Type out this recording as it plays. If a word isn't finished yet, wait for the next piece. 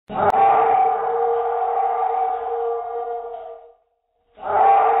There's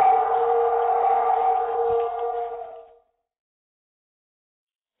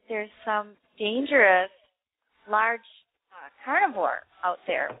some dangerous, large carnivore out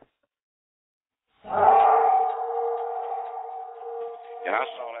there. And I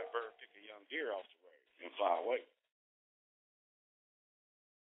saw that bird pick a young deer off the road and fly away.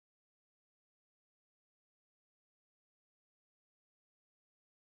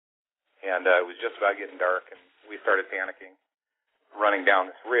 And it was just about getting dark, and we started panicking, running down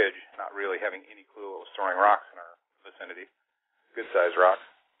this ridge, not really having any clue what was throwing rocks in our vicinity, good-sized rocks.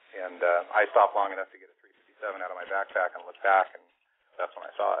 And I stopped long enough to get a 357 out of my backpack and look back, and that's when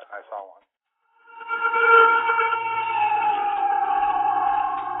I saw it. I saw one.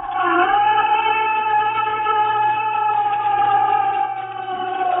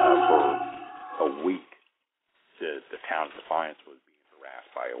 For a week, the town of Defiance was being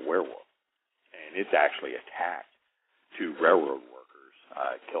harassed by a werewolf. And it's actually attacked two railroad workers,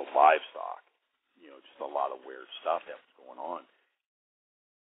 killed livestock, just a lot of weird stuff that was going on.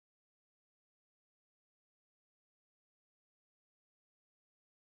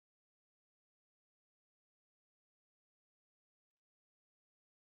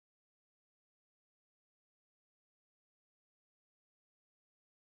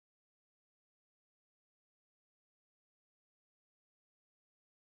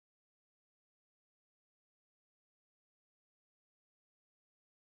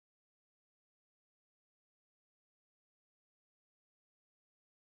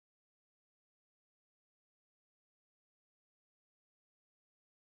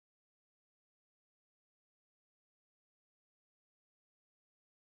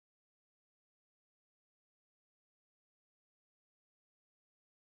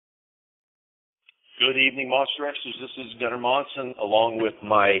 Good evening, Monster Xers. This is Gunnar Monson, along with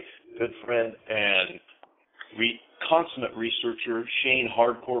my good friend and consummate researcher, Shane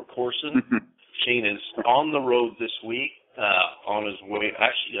Hardcore Corson. Shane is on the road this week, on his way.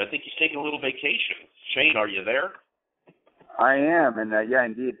 Actually, I think he's taking a little vacation. Shane, are you there? I am, and yeah,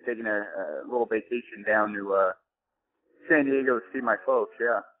 indeed, taking a little vacation down to San Diego to see my folks,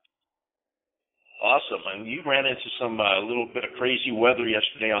 yeah. Awesome. And you ran into some little bit of crazy weather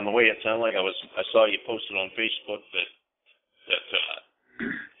yesterday on the way. It sounded like I saw you posted on Facebook that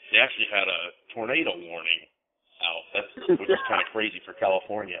they actually had a tornado warning out. Which is kind of crazy for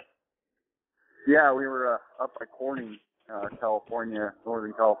California. Yeah, we were up by Corning, California,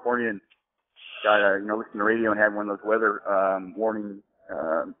 Northern California, and got listened to the radio and had one of those weather warning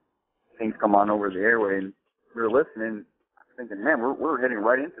things come on over the airway, and we were listening, thinking, man, we're heading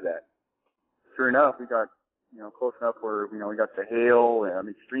right into that. Sure enough, we got, close enough where, we got the hail,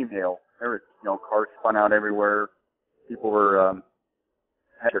 extreme hail. There were, cars spun out everywhere. People were,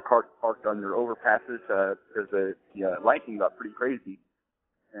 had their cars parked under overpasses, because the lightning got pretty crazy.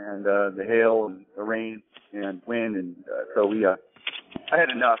 And, the hail and the rain and wind, and, so I had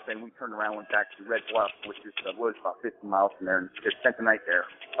enough, and we turned around and went back to Red Bluff, which is, was about 50 miles from there, and just spent the night there.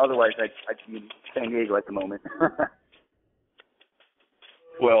 Otherwise, I'd be in San Diego at the moment.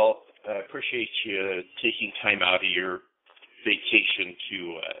 Well, I appreciate you taking time out of your vacation to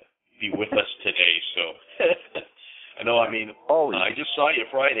be with us today. So I know, I just saw you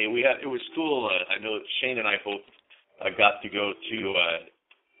Friday. It was cool. I know Shane and I both got to go to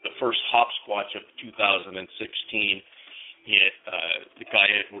the first Hopsquatch of 2016. The Guy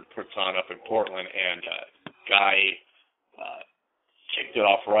Edward puts on up in Portland, and Guy kicked it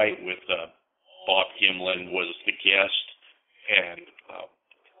off right with Bob Gimlin was the guest, and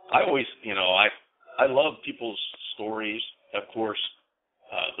I always, I love people's stories. Of course,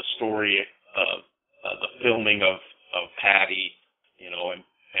 the story of the filming of Patty,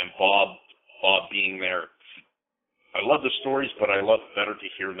 and Bob being there. I love the stories, but I love better to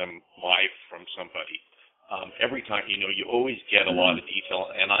hear them live from somebody. Every time, you always get a lot of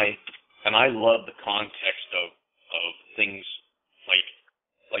detail, and I love the context of things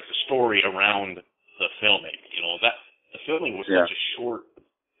like the story around the filming. That the filming was such a short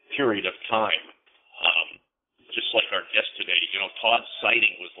period of time, just like our guest today. Todd's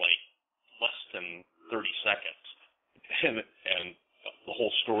sighting was like less than 30 seconds, and the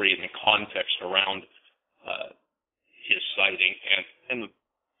whole story and the context around his sighting, and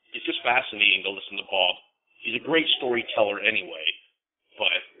it's just fascinating to listen to Bob. He's a great storyteller anyway,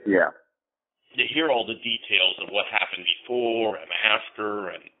 but to hear all the details of what happened before and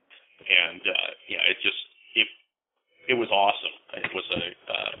after, and it was awesome. It was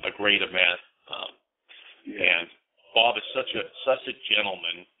a great event, and Bob is such a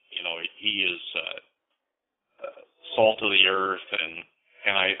gentleman. He is salt of the earth, and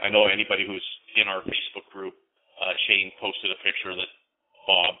I know anybody who's in our Facebook group, Shane posted a picture that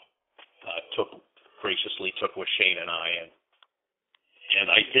Bob graciously took with Shane and I, and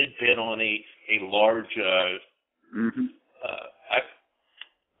I did bid on a large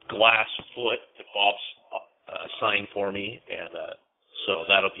glass foot that Bob's signed for me, and so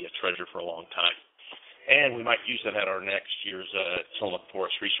that'll be a treasure for a long time. And we might use it at our next year's Tillamook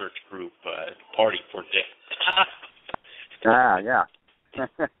Forest Research Group party for Dick. Yeah.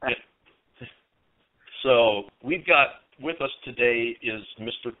 So we've got with us today is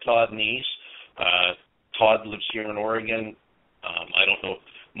Mr. Todd Neiss. Todd lives here in Oregon. I don't know,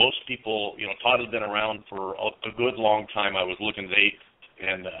 most people, Todd has been around for a good long time. I was looking today,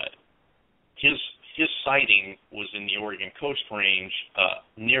 and his sighting was in the Oregon Coast Range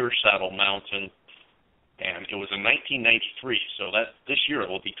near Saddle Mountain, and it was in 1993. So that this year it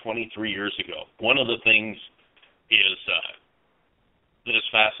will be 23 years ago. One of the things is that is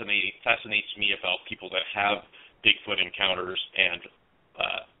fascinates me about people that have Bigfoot encounters, and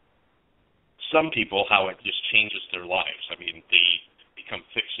some people, how it just changes their lives. I mean, they become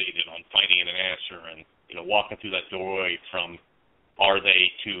fixated on finding an answer and, walking through that doorway from are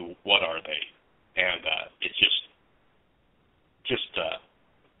they to what are they. And it's just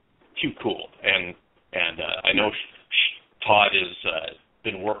too cool. And I know Todd has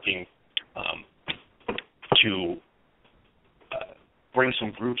been working to bring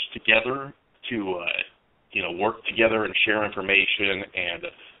some groups together to, work together and share information, and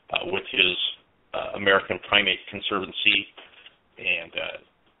with his American Primate Conservancy, and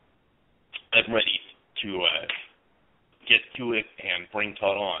I'm ready to get to it and bring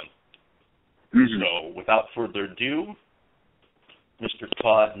Todd on. So without further ado, Mr.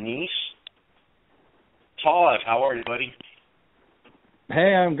 Todd Neiss. Todd, how are you, buddy?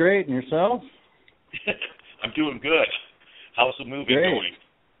 Hey, I'm great. And yourself? I'm doing good. How's the moving going?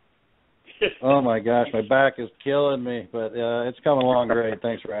 Oh, my gosh, my back is killing me, but it's coming along great.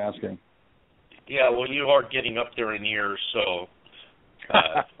 Thanks for asking. Yeah, well, you are getting up there in years, so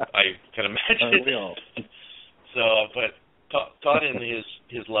I can imagine. So, but Todd and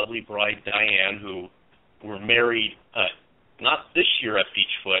his lovely bride, Diane, who were married not this year at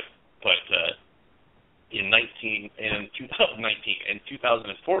Beachfoot, but in 2019, in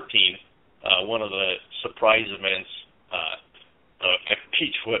 2014, one of the surprise events at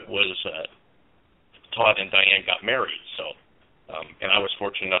Beachfoot was Todd and Diane got married. So, and I was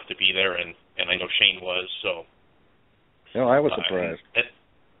fortunate enough to be there, and I know Shane was. So, no, I was surprised.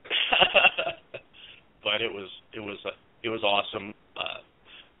 But it was awesome.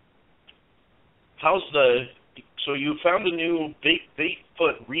 So you found a new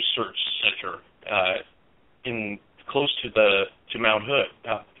Bigfoot research center in close to Mount Hood.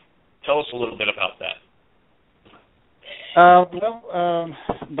 Tell us a little bit about that.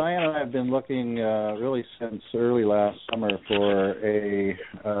 Diane and I have been looking really since early last summer for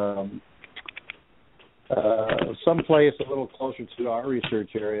someplace a little closer to our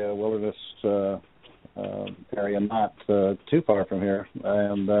research area, wilderness area, not too far from here.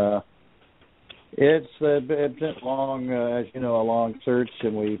 And it's been long, as you know, a long search,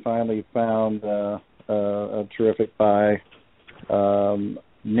 and we finally found a terrific buy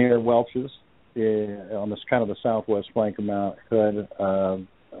near Welch's on this kind of the southwest flank of Mount Hood, a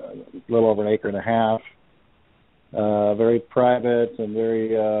little over an acre and a half. Very private and very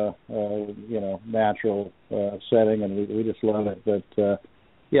natural setting, and we just love it. But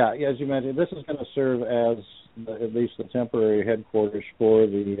yeah, as you mentioned, this is going to serve as at least the temporary headquarters for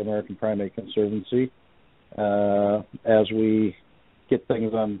the American Primate Conservancy as we get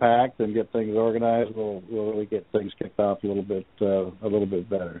things unpacked and get things organized. We'll really get things kicked off a little bit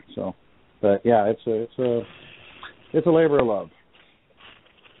better. So, but yeah, it's a labor of love.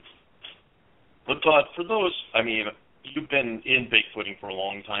 Well, Todd, for those, I mean, you've been in Bigfooting for a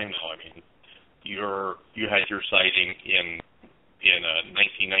long time now. I mean, you had your sighting in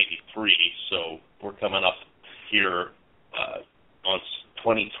 1993, so we're coming up here on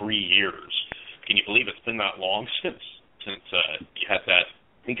 23 years. Can you believe it's been that long since you had that?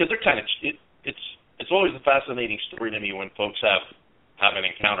 Because they're kind of it's always a fascinating story to me when folks have an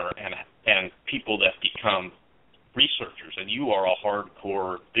encounter and people that become researchers, and you are a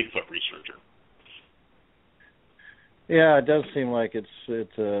hardcore Bigfoot researcher. Yeah, it does seem like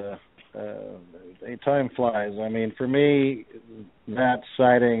time flies. I mean, for me, that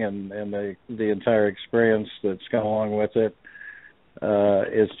sighting and the entire experience that's gone along with it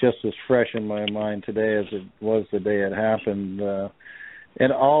is just as fresh in my mind today as it was the day it happened.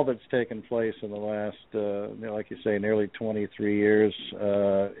 And all that's taken place in the last, like you say, nearly 23 years,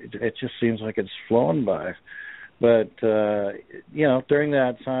 it just seems like it's flown by. But during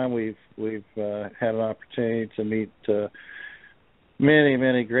that time, we've had an opportunity to meet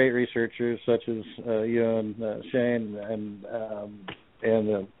many great researchers, such as you and Shane, and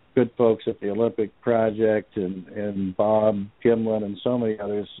the good folks at the Olympic Project, and Bob Gimlin, and so many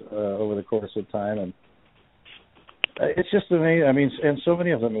others over the course of time. And it's just amazing. I mean, and so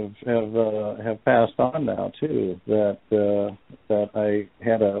many of them have passed on now too. That I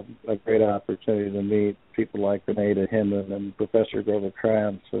had a great opportunity to meet people like Renata Hinman and Professor Grover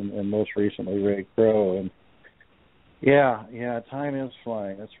Krantz, and most recently Ray Crow. And yeah, time is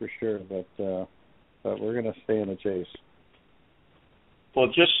flying, that's for sure. But we're going to stay in the chase. Well,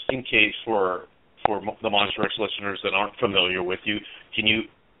 just in case for the Monster X listeners that aren't familiar with you, can you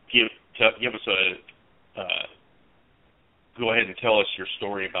give us go ahead and tell us your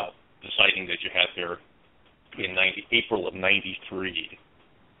story about the sighting that you had there in April of '93.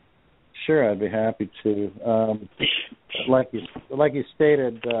 Sure, I'd be happy to. Like you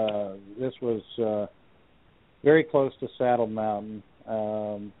stated, this was very close to Saddle Mountain,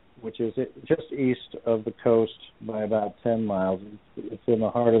 which is just east of the coast by about 10 miles. It's in the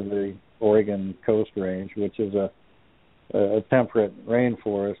heart of the Oregon Coast Range, which is a temperate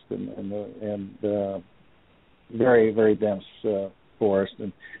rainforest and very, very dense forest.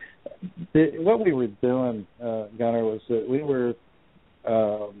 And what we were doing, Gunnar, was that we were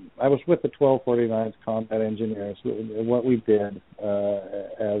I was with the 1249th Combat Engineers. And what we did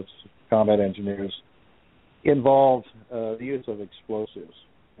as combat engineers involved the use of explosives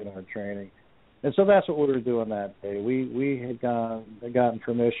in our training. And so that's what we were doing that day. We had gotten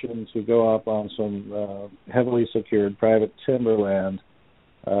permission to go up on some heavily secured private timberland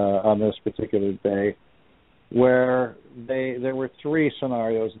on this particular day, where there were three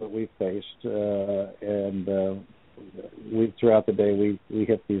scenarios that we faced, and throughout the day we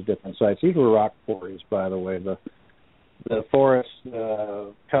hit these different sites. These were rock quarries, by the way. The forest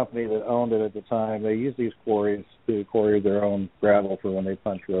company that owned it at the time, they used these quarries to quarry their own gravel for when they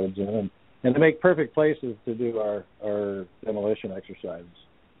punch roads in, and to make perfect places to do our demolition exercises.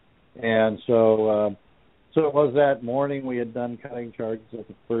 And so it was that morning we had done cutting charges at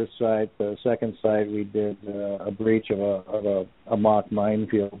the first site. The second site we did a breach of a mock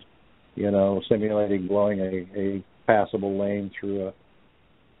minefield, simulating blowing a passable lane through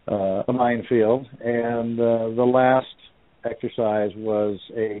a minefield. And the last exercise was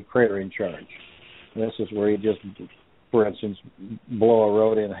a cratering charge. And this is where you just, for instance, blow a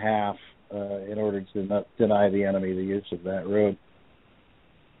road in half in order to deny the enemy the use of that road.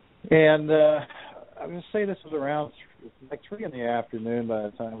 And I'm going to say this was around like 3 in the afternoon by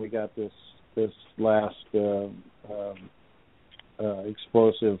the time we got this last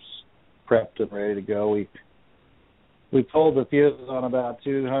explosives prepped and ready to go. We pulled the fuses on about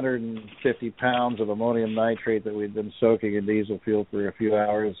 250 pounds of ammonium nitrate that we'd been soaking in diesel fuel for a few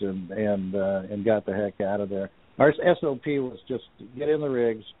hours, and got the heck out of there. Our SOP was just get in the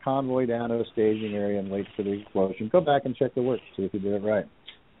rigs, convoy down to a staging area, and wait for the explosion. Go back and check the work, see if we did it right.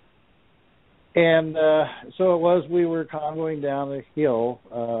 And so it was. We were convoying down the hill,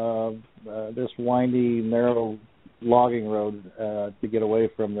 this windy, narrow logging road to get away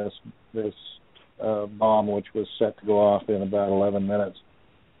from this bomb, which was set to go off in about 11 minutes.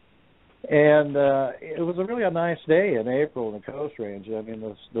 And it was really a nice day in April in the Coast Range. I mean,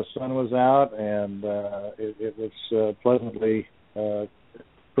 the sun was out, and it was pleasantly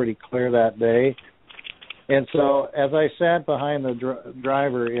pretty clear that day. And so as I sat behind the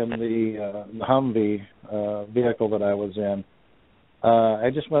driver in the Humvee vehicle that I was in, I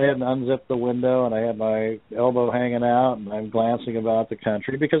just went ahead and unzipped the window, and I had my elbow hanging out, and I'm glancing about the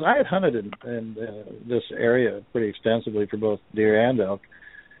country, because I had hunted in this area pretty extensively for both deer and elk.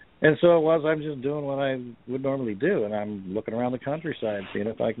 And so I'm just doing what I would normally do, and I'm looking around the countryside, seeing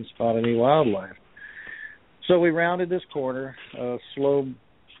if I can spot any wildlife. So we rounded this corner, a slow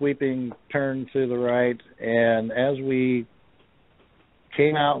sweeping turn to the right, and as we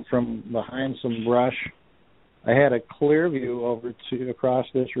came out from behind some brush, I had a clear view across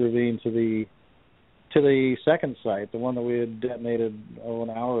this ravine to the second site, the one that we had detonated an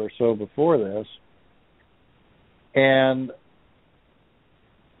hour or so before this. And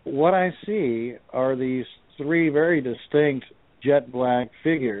what I see are these three very distinct jet black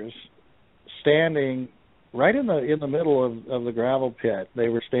figures standing right in the middle of the gravel pit. They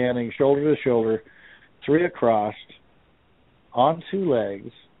were standing shoulder to shoulder, three across, on two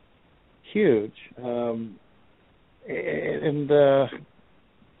legs, huge, and they're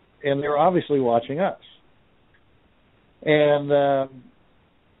obviously watching us. And I'm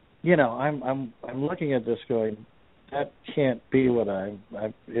looking at this going, that can't be what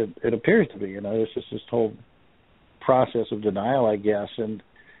it appears to be. This is just whole process of denial, I guess, and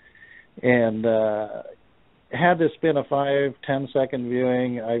had this been a 5-10 second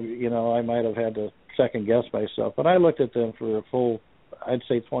viewing, I might have had to second guess myself. But I looked at them for a full, I'd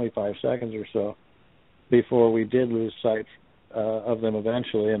say 25 seconds or so before we did lose sight of them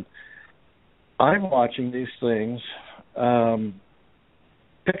eventually. And I'm watching these things.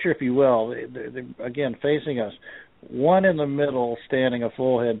 Picture, if you will, they're, again, facing us. One in the middle standing a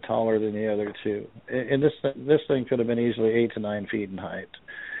full head taller than the other two. And this thing could have been easily 8 to 9 feet in height.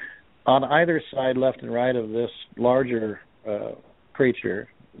 On either side, left and right of this larger creature,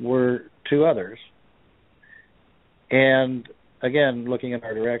 were two others. And, again, looking in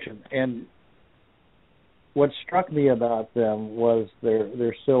our direction. And what struck me about them was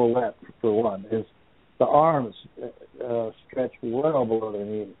their silhouette, for one, is the arms stretched well below their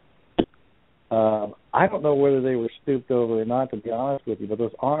knees. I don't know whether they were stooped over or not, to be honest with you, but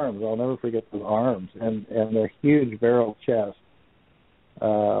those arms, I'll never forget those arms, and their huge barrel chest,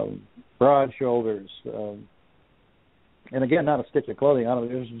 broad shoulders, and again, not a stitch of clothing on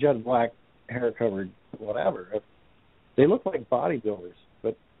them. It was jet black, hair-covered, whatever. They looked like bodybuilders,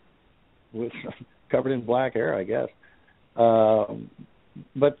 but with covered in black hair, I guess.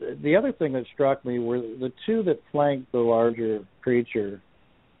 But the other thing that struck me were the two that flanked the larger creature,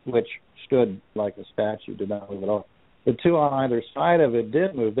 which stood like a statue, did not move at all. The two on either side of it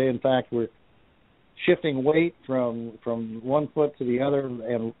did move. They, in fact, were shifting weight from one foot to the other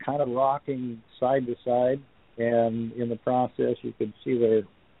and kind of rocking side to side. And in the process, you could see their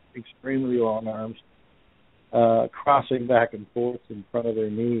extremely long arms crossing back and forth in front of their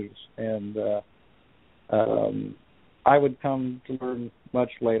knees. And I would come to learn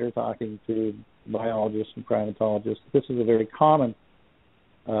much later, talking to biologists and primatologists, this is a very common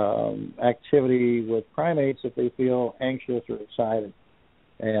activity with primates if they feel anxious or excited.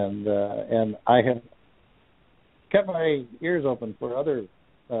 And I have kept my ears open for other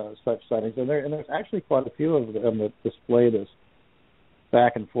such sightings, and there's actually quite a few of them that display this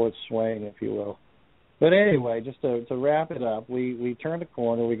back and forth swaying, if you will. But anyway, just to wrap it up, we turned a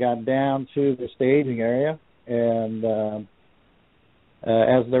corner, we got down to the staging area, and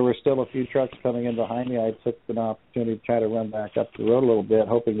as there were still a few trucks coming in behind me, I took an opportunity to try to run back up the road a little bit,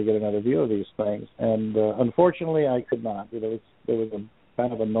 hoping to get another view of these things. And unfortunately, I could not. There was a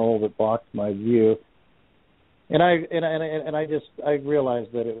kind of a knoll that blocked my view, and I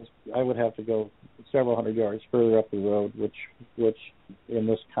realized that I would have to go several hundred yards further up the road, which in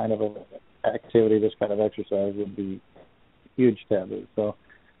this kind of activity, this kind of exercise, would be huge taboo. So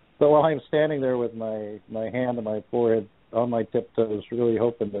while I'm standing there with my hand on my forehead, on my tiptoes, really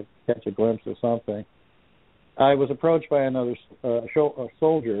hoping to catch a glimpse of something, I was approached by another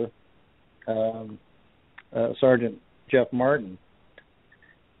soldier, Sergeant Jeff Martin,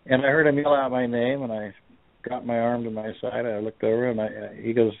 and I heard him yell out my name, and I got my arm to my side. I looked over, and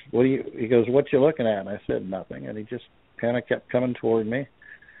he goes, "What you looking at?" And I said, "Nothing," and he just kind of kept coming toward me.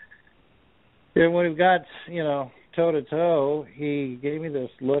 And when we got, toe to toe, he gave me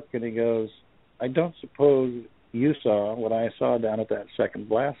this look, and he goes, "I don't suppose you saw what I saw down at that second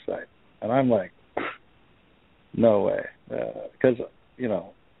blast site." And I'm like, no way. Because,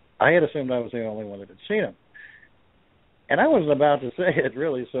 I had assumed I was the only one that had seen him. And I wasn't about to say it,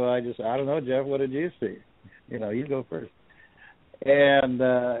 really, so I don't know, Jeff, what did you see? You go first. And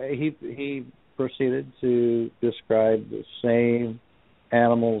he proceeded to describe the same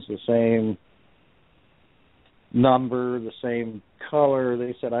animals, the same number, the same color.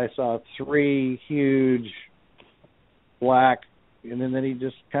 They said, I saw 3 huge black, and then he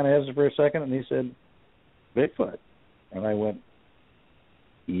just kind of hesitated for a second, and he said, Bigfoot. And I went,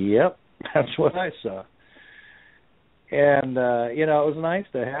 yep, that's what I saw. And, it was nice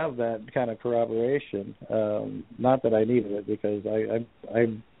to have that kind of corroboration. Not that I needed it, because I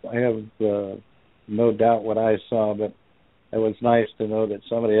have no doubt what I saw, but it was nice to know that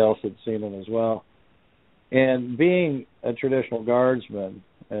somebody else had seen them as well. And being a traditional guardsman,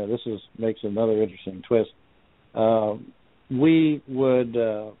 this makes another interesting twist. We would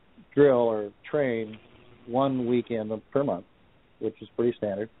drill or train one weekend per month, which is pretty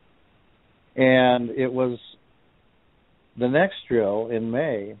standard. And it was the next drill in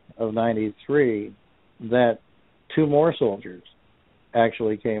May of '93 that 2 more soldiers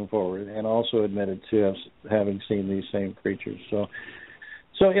actually came forward and also admitted to us having seen these same creatures. So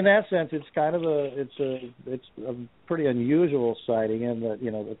in that sense, it's kind of it's a pretty unusual sighting, in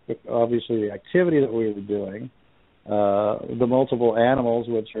that obviously the activity that we were doing, the multiple animals,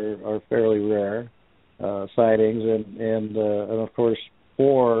 which are fairly rare sightings, and of course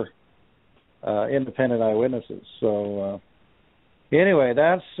 4 independent eyewitnesses. So Anyway,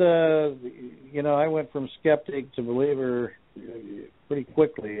 that's I went from skeptic to believer pretty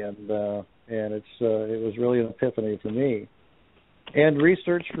quickly, and it was really an epiphany for me, and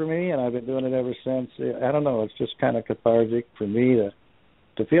research for me, and I've been doing it ever since. I don't know, it's just kind of cathartic for me to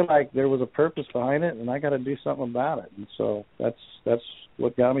feel like there was a purpose behind it, and I got to do something about it, and so that's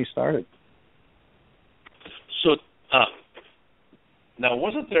what got me started. So, now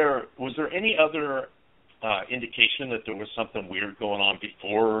was there any other indication that there was something weird going on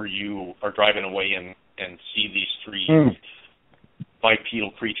before you are driving away and see these three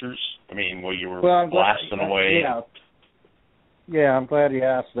bipedal creatures? I mean, where you were blasting away? Yeah, I'm glad you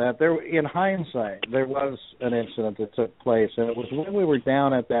asked that. In hindsight, there was an incident that took place, and it was when we were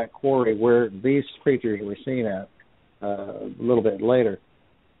down at that quarry where these creatures were seen at a little bit later.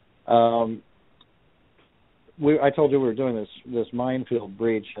 I told you we were doing this minefield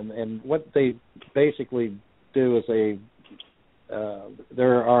breach, and what they basically do is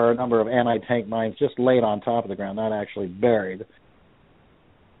there are a number of anti-tank mines just laid on top of the ground, not actually buried.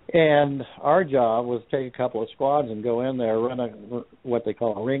 And our job was to take a couple of squads and go in there, run what they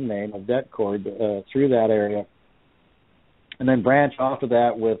call a ring main, a det cord, through that area, and then branch off of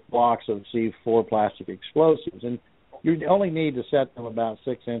that with blocks of C4 plastic explosives. And you only need to set them about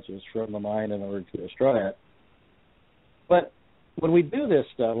 6 inches from the mine in order to destroy it. But when we do this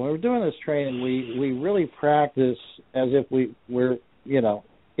stuff, when we're doing this training, we really practice as if we were,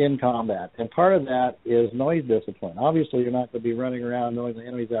 in combat. And part of that is noise discipline. Obviously, you're not going to be running around knowing the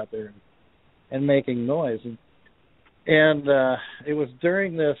enemy's out there and making noise. And it was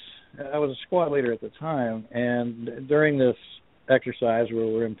during this, I was a squad leader at the time, and during this exercise where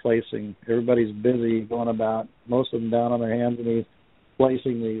we're in placing, everybody's busy going about, most of them down on their hands and knees,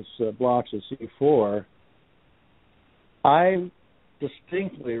 placing these blocks of C4, I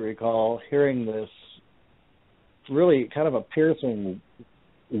distinctly recall hearing this really kind of a piercing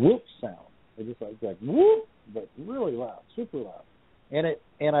whoop sound. It just like whoop, but really loud, super loud. And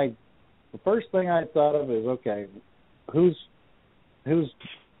the first thing I thought of is, okay, who's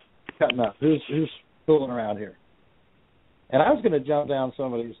cutting up? Who's fooling around here? And I was going to jump down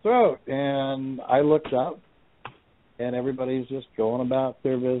somebody's throat, and I looked up, and everybody's just going about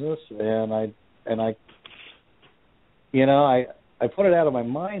their business, and I put it out of my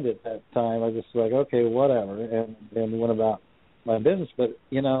mind at that time. I was just like, okay, whatever, and went about my business. But,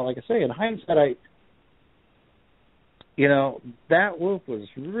 like I say, in hindsight, that whoop was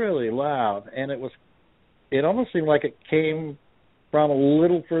really loud, and it almost seemed like it came from a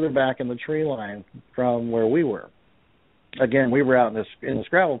little further back in the tree line from where we were. Again, we were out in the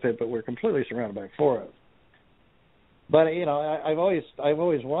gravel pit, but we're completely surrounded by forests. But, I've always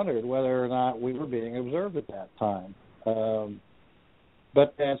wondered whether or not we were being observed at that time.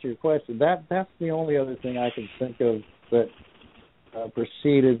 But to answer your question, that's the only other thing I can think of that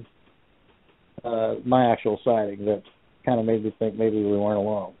preceded my actual sighting that kind of made me think maybe we weren't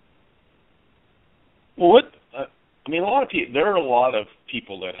alone. Well, there are a lot of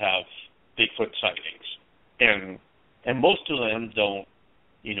people that have Bigfoot sightings, and most of them don't,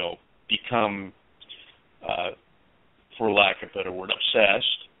 become, for lack of a better word,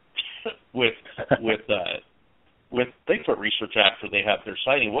 obsessed with Bigfoot research after they have their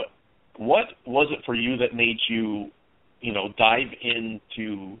sighting. What was it for you that made you, dive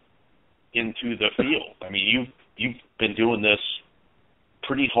into the field? I mean, you've been doing this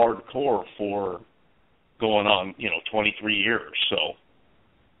pretty hardcore for going on, 23 years. So,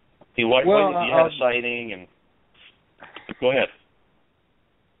 why did you have a sighting? And go ahead.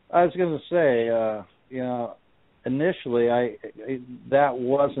 I was going to say, initially, that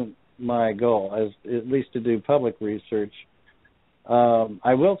wasn't my goal, at least to do public research.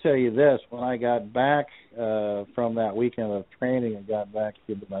 I will tell you this: when I got back from that weekend of training and got back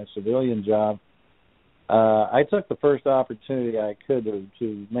to my civilian job, I took the first opportunity I could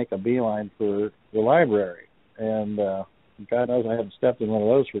to make a beeline for the library. And God knows I haven't stepped in one of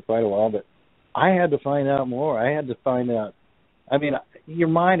those for quite a while, but I had to find out more. I had to find out. I mean, your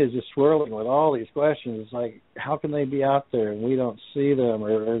mind is just swirling with all these questions. It's like, how can they be out there and we don't see them,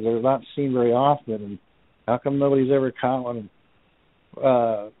 or they're not seen very often, and how come nobody's ever caught one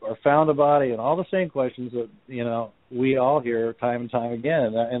or found a body, and all the same questions that, we all hear time and time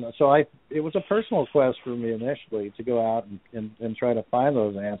again. And so it was a personal quest for me initially to go out and try to find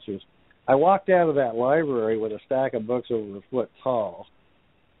those answers. I walked out of that library with a stack of books over a foot tall,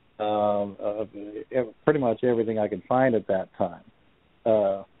 pretty much everything I could find at that time,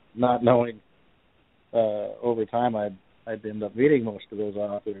 not knowing over time I'd end up meeting most of those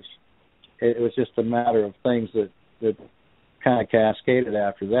authors. It was just a matter of things that kind of cascaded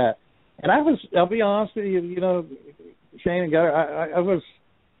after that. And I'll be honest with you, Shane and Gunnar,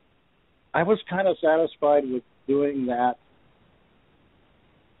 I was kind of satisfied with doing that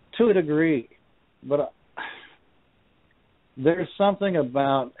to a degree, but there's something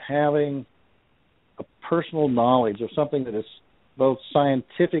about having a personal knowledge of something that is both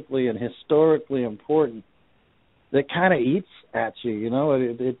scientifically and historically important that kind of eats at you. You know,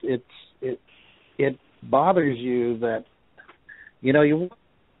 it bothers you that, you know, you want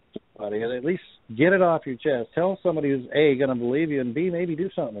somebody and at least get it off your chest. Tell somebody who's A, going to believe you, and B, maybe do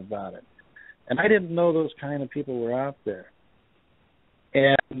something about it. And I didn't know those kind of people were out there.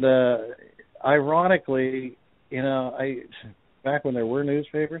 And ironically, you know, back when there were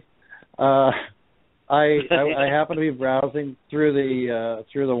newspapers, I happened to be browsing through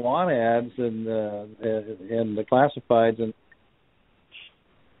the want ads and the classifieds,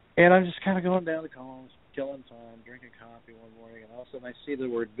 and I'm just kind of going down the columns, killing time, drinking coffee one morning, and all of a sudden I see the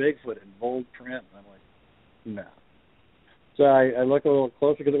word Bigfoot in bold print, and I'm like, no. So I look a little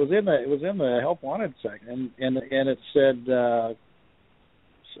closer because it was in the help wanted section, and it said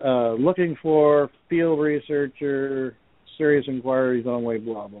looking for field researcher, serious inquiries only,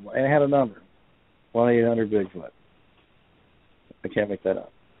 blah blah blah, and it had a number, 1-800-BIGFOOT. I can't make that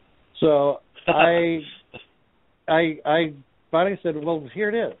up. So I finally said, well, here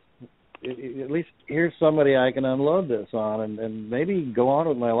it is. At least here's somebody I can unload this on and maybe go on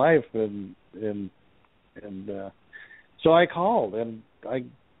with my life and so I called, and I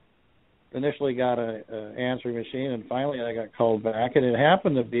initially got a answering machine, and finally I got called back, and it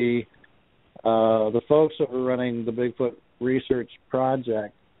happened to be the folks that were running the Bigfoot Research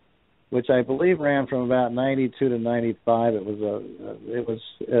Project, which I believe ran from about 92 to 95. It was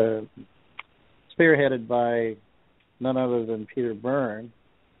spearheaded by none other than Peter Byrne,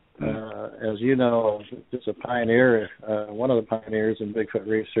 as you know, just a pioneer, one of the pioneers in Bigfoot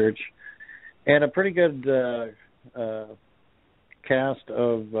research, and a pretty good cast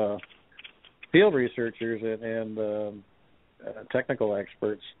of field researchers and technical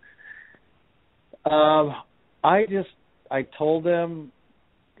experts. I told them,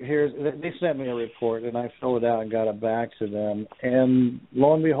 they sent me a report, and I filled it out and got it back to them, and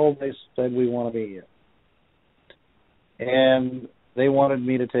lo and behold, they said, we want to meet you. And they wanted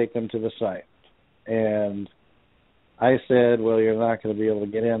me to take them to the site. And I said, well, you're not going to be able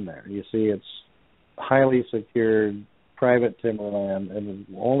to get in there. You see, it's highly secured, private timberland, and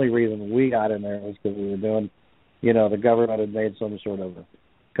the only reason we got in there was because we were doing, you know, the government had made some sort of a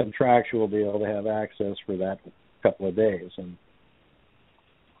contractual deal to have access for that couple of days. And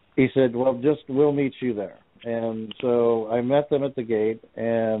he said, well, we'll meet you there. And so I met them at the gate,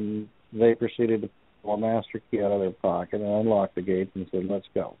 and they proceeded to pull a master key out of their pocket and unlock the gate and said, let's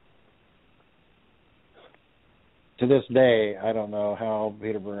go. To this day, I don't know how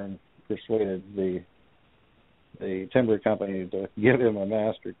Peter Byrne persuaded the timber company to give him a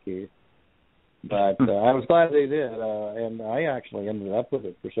master key, but I was glad they did, and I actually ended up with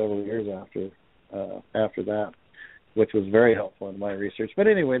it for several years after that, which was very helpful in my research. But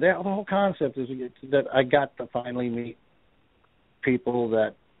anyway, the whole concept is that I got to finally meet people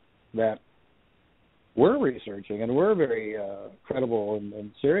that were researching and were very credible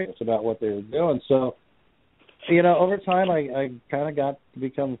and serious about what they were doing. So, you know, over time, I kind of got to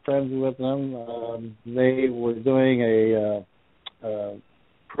become friends with them. They were doing a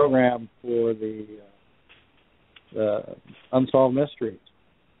program for the Unsolved Mysteries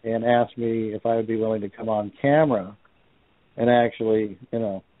and asked me if I would be willing to come on camera and actually, you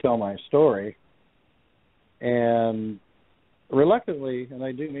know, tell my story. And reluctantly, and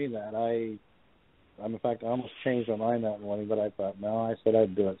I do mean that, in fact, I almost changed my mind that morning, but I thought, no, I said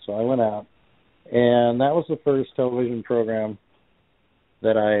I'd do it. So I went out. And that was the first television program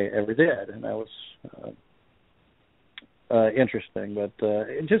that I ever did, and that was interesting. But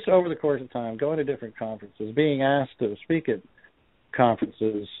just over the course of time, going to different conferences, being asked to speak at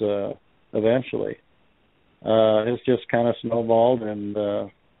conferences eventually, it's just kind of snowballed, and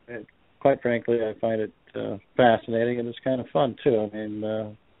quite frankly, I find it fascinating, and it's kind of fun, too. I mean,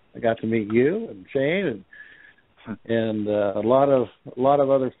 I got to meet you and Shane and a lot of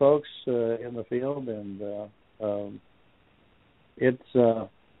other folks in the field, and it's an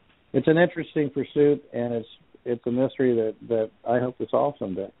interesting pursuit, and it's a mystery that I hope to solve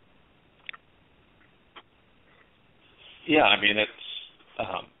someday. Yeah, I mean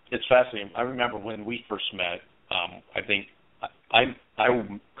it's fascinating. I remember when we first met. I think I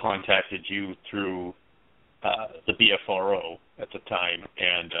contacted you through the BFRO at the time,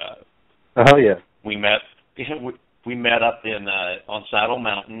 and we met. We met up in on Saddle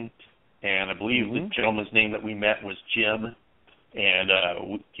Mountain, and I believe the gentleman's name that we met was Jim, and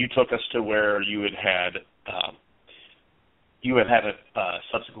you took us to where you had you had a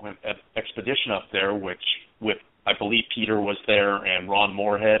subsequent expedition up there, which with, I believe, Peter was there and Ron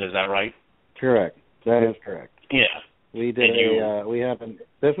Moorhead. Is that right? Correct. That is correct. Yeah. We did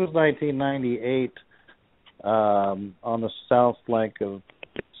this was 1998 on the south flank of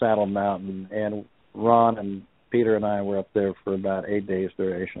Saddle Mountain, and Ron and Peter and I were up there for about 8 days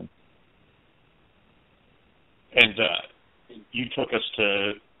duration. And you took us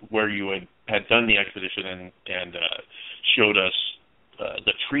to where you had done the expedition and showed us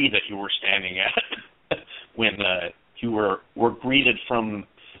the tree that you were standing at when you were greeted from.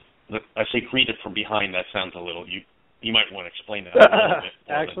 I say greeted from behind. That sounds a little. You might want to explain that a little bit.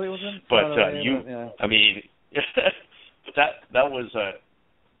 Actually, it was in front of you. Yeah. I mean, that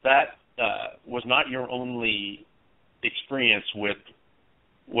was not your only experience with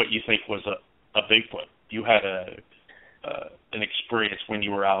what you think was a Bigfoot. You had an experience when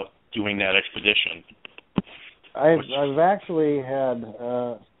you were out doing that expedition. I've actually had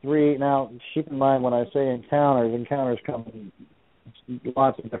 3. Now, keep in mind when I say encounters come in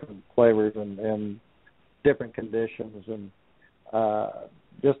lots of different flavors and different conditions. And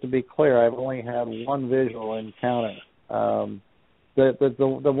just to be clear, I've only had one visual encounter. The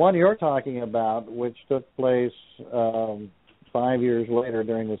one you're talking about, which took place 5 years later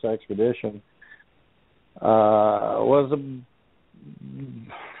during this expedition, was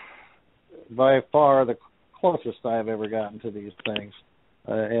by far the closest I've ever gotten to these things,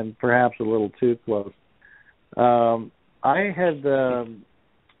 and perhaps a little too close. I had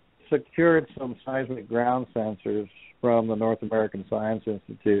secured some seismic ground sensors from the North American Science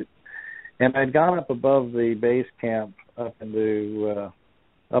Institute, and I'd gone up above the base camp up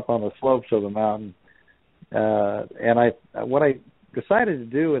on the slopes of the mountain, and what I decided to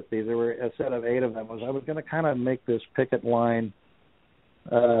do with these, there were a set of 8 of them, was I was going to kind of make this picket line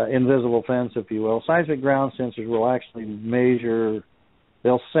invisible fence, if you will. Seismic ground sensors will actually measure,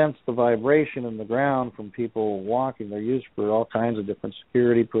 they'll sense the vibration in the ground from people walking. They're used for all kinds of different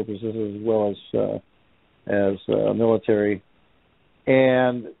security purposes as well as military.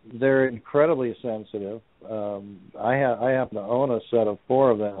 And they're incredibly sensitive. I happen to own a set of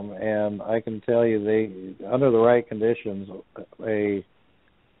 4 of them, and I can tell you they, under the right conditions,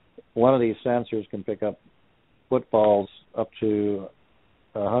 one of these sensors can pick up footfalls up to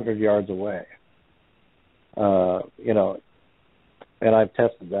 100 yards away. And I've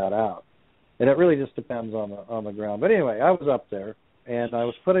tested that out. And it really just depends on the ground. But anyway, I was up there, and I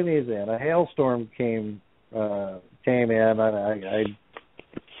was putting these in. A hailstorm came in, and I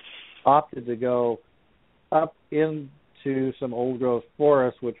opted to go up into some old-growth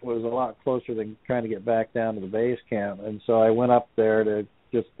forest, which was a lot closer than trying to get back down to the base camp. And so I went up there to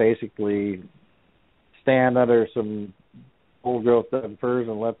just basically stand under some old-growth firs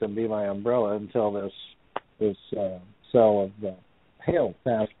and let them be my umbrella until this cell of hail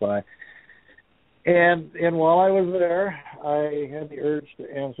passed by. And while I was there, I had the urge to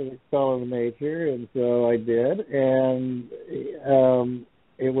answer the call of nature, and so I did. And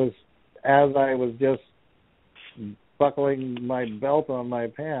it was as I was just buckling my belt on my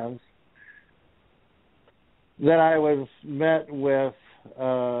pants that I was met with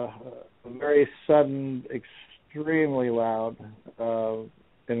a very sudden, extremely loud,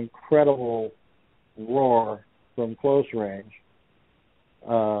 incredible roar from close range.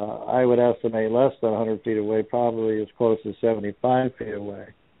 I would estimate less than 100 feet away, probably as close as 75 feet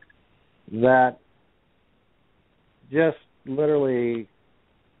away. That just literally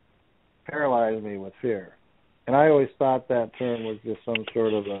paralyzed me with fear. And I always thought that term was just some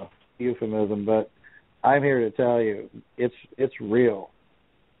sort of a euphemism, but I'm here to tell you, it's real.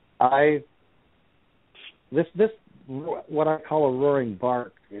 This what I call a roaring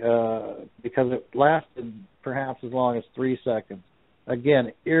bark, because it lasted perhaps as long as 3 seconds.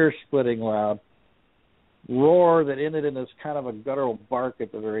 Again, ear-splitting loud roar that ended in this kind of a guttural bark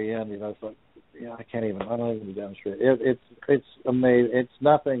at the very end. It's like, I don't even demonstrate. It's amazing. It's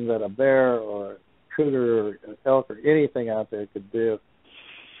nothing that a bear or a cougar or an elk or anything out there could do.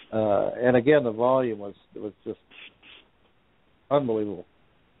 And again, the volume was just unbelievable.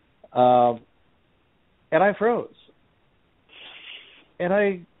 And I froze. And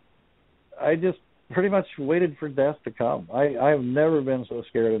I just pretty much waited for death to come. I've never been so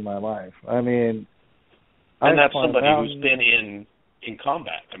scared in my life. I mean, and that's somebody who's been in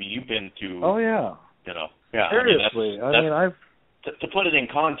combat. I mean, you've been to. Oh yeah. Yeah. Seriously, I've to put it in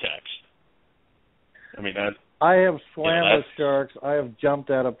context. I mean, I have swam with sharks. I have jumped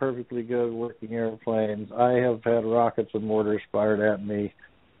out of perfectly good working airplanes. I have had rockets and mortars fired at me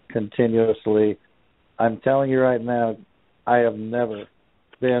continuously. I'm telling you right now, I have never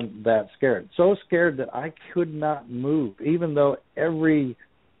been that scared. So scared that I could not move, even though every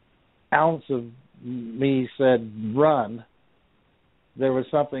ounce of me said run. There was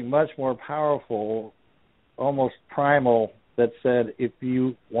something much more powerful, almost primal, that said, if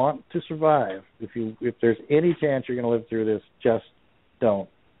you want to survive, if there's any chance you're going to live through this, just don't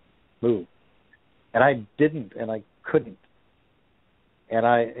move. And I didn't, and I couldn't.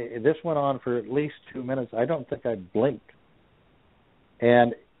 And this went on for at least 2 minutes. I don't think I blinked.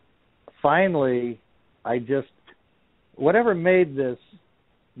 And finally, whatever made this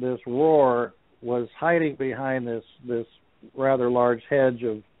roar was hiding behind this rather large hedge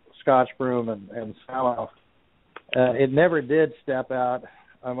of Scotch broom and sallow. It never did step out.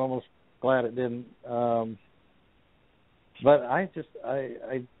 I'm almost glad it didn't. But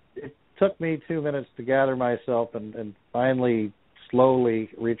it took me 2 minutes to gather myself and finally slowly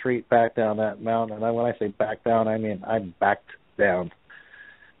retreat back down that mountain. And when I say back down, I mean I backed down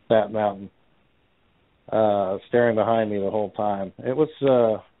that mountain, staring behind me the whole time. It was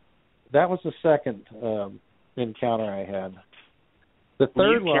that was the second encounter I had. The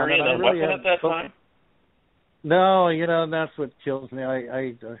third one. Were you carrying a weapon at that time? No, that's what kills me.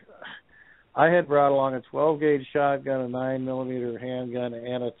 I had brought along a 12-gauge shotgun, a 9mm handgun,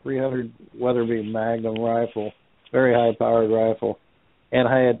 and a 300 Weatherby Magnum rifle, very high-powered rifle. And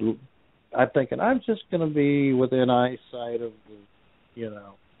I'm thinking, I'm just going to be within eyesight of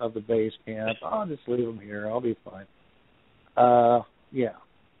the base camp. I'll just leave them here. I'll be fine. Yeah.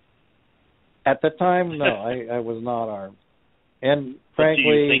 At the time, no, I was not armed. And frankly, do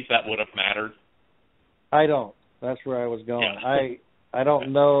you think that would have mattered? I don't. That's where I was going. Yeah. I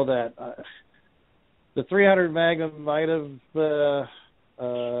don't know that the 300 Magnum might have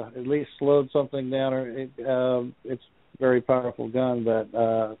at least slowed something down. Or it's a very powerful gun, but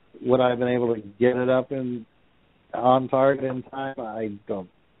would I have been able to get it up on target in time? I don't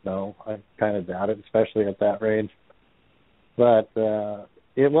know. I kind of doubt it, especially at that range. But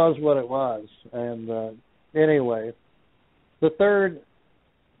it was what it was. And anyway, the third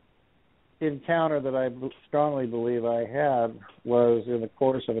encounter that I strongly believe I had was in the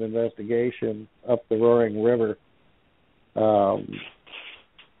course of an investigation up the Roaring River.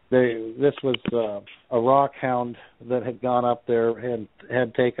 This was a rock hound that had gone up there and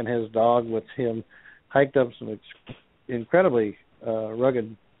had taken his dog with him, hiked up some incredibly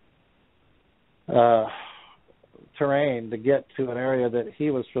rugged terrain to get to an area that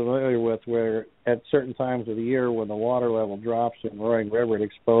he was familiar with, where at certain times of the year when the water level drops in Roaring River, it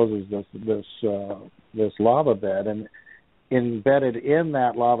exposes this lava bed, and embedded in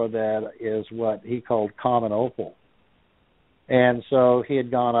that lava bed is what he called common opal. And so he had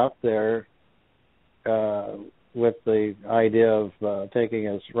gone up there with the idea of taking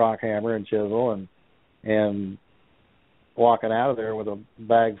his rock hammer and chisel and walking out of there with a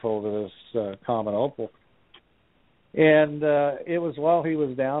bag full of this common opal. And it was while he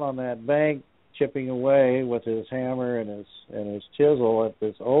was down on that bank chipping away with his hammer and his chisel at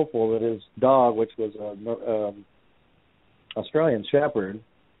this opal that his dog, which was an Australian Shepherd,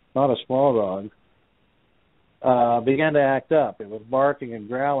 not a small dog, began to act up. It was barking and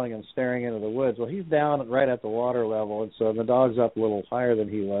growling and staring into the woods. Well, he's down right at the water level, and so the dog's up a little higher than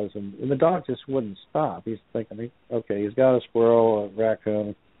he was, and the dog just wouldn't stop. He's thinking, okay, he's got a squirrel, a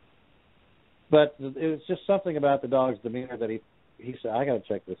raccoon. But it was just something about the dog's demeanor that he said, I got to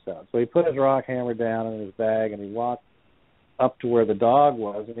check this out. So he put his rock hammer down in his bag, and he walked up to where the dog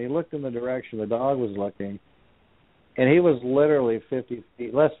was, and he looked in the direction the dog was looking, and he was literally 50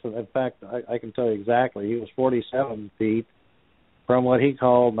 feet, less than, in fact, I can tell you exactly, he was 47 feet from what he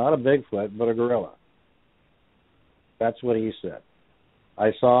called not a Bigfoot, but a gorilla. That's what he said.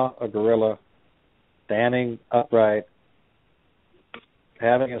 I saw a gorilla standing upright,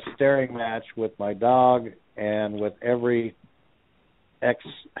 having a staring match with my dog, and with every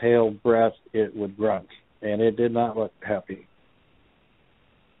exhale breath, it would grunt, and it did not look happy.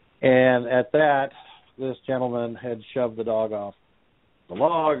 And at that, this gentleman had shoved the dog off the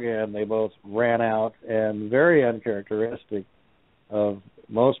log, and they both ran out, and very uncharacteristic of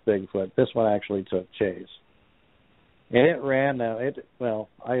most Bigfoot, this one actually took chase. And it ran now.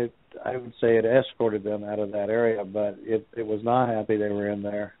 I would say it escorted them out of that area, but it was not happy they were in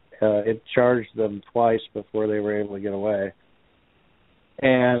there. It charged them twice before they were able to get away.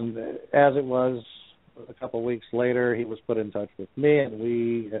 And as it was, a couple of weeks later, he was put in touch with me,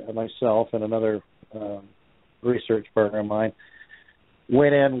 and myself and another research partner of mine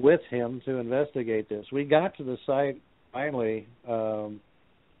went in with him to investigate this. We got to the site finally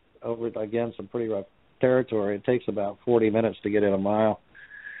over, again, some pretty rough territory. It takes about 40 minutes to get in a mile.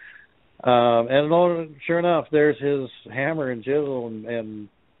 And sure enough, there's his hammer and chisel and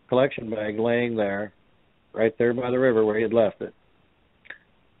collection bag laying there, right there by the river where he had left it.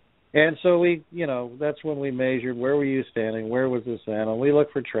 And so we, that's when we measured where were you standing, where was this animal. We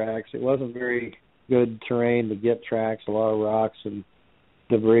looked for tracks. It wasn't very good terrain to get tracks, a lot of rocks and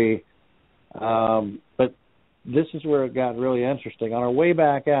debris. But this is where it got really interesting. On our way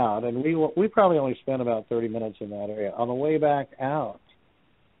back out, and we probably only spent about 30 minutes in that area. On the way back out,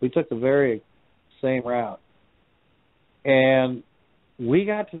 we took the very same route. And we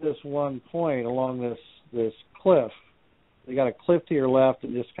got to this one point along this cliff. You got a cliff to your left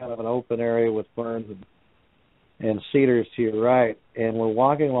and just kind of an open area with ferns and cedars to your right. And we're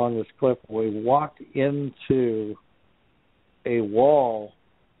walking along this cliff. We walked into a wall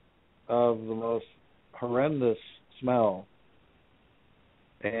of the most horrendous smell,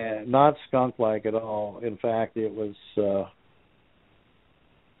 and not skunk-like at all. In fact, it was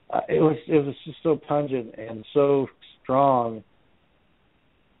just so pungent and so strong.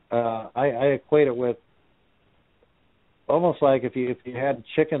 I equate it with almost like if you had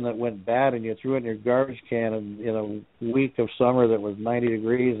chicken that went bad and you threw it in your garbage can in a week of summer that was 90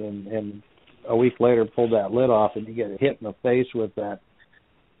 degrees and a week later pulled that lid off and you get hit in the face with that.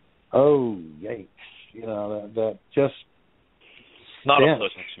 Oh, yikes. That just not a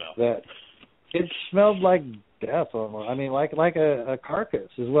pleasant smell. That it smelled like death almost. I mean, like a carcass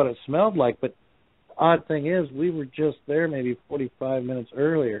is what it smelled like. But odd thing is, we were just there maybe 45 minutes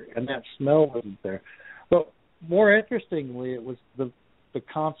earlier, and that smell wasn't there. But more interestingly, it was the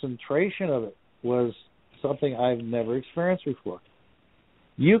concentration of it was something I've never experienced before.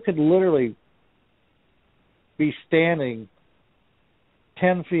 You could literally be standing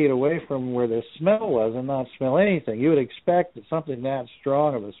 10 feet away from where the smell was and not smell anything. You would expect that something that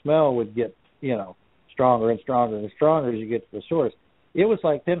strong of a smell would get, stronger and stronger and stronger as you get to the source. It was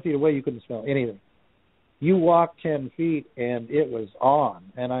like 10 feet away, you couldn't smell anything. You walked 10 feet and it was on.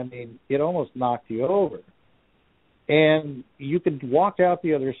 And I mean, it almost knocked you over. And you could walk out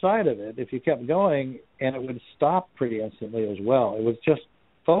the other side of it if you kept going, and it would stop pretty instantly as well. It was just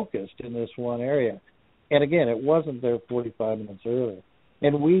focused in this one area. And again, it wasn't there 45 minutes earlier.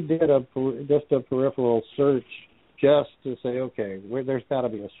 And we did just a peripheral search just to say, okay, there's got to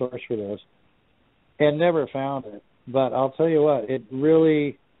be a source for this, and never found it. But I'll tell you what, it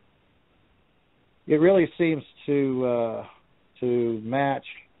really seems to match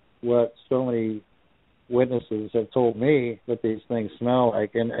what so many witnesses have told me that these things smell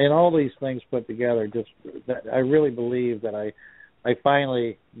like, and all these things put together. I really believe that I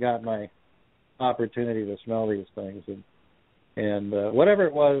finally got my opportunity to smell these things, and whatever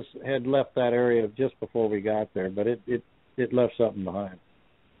it was had left that area just before we got there, but it left something behind.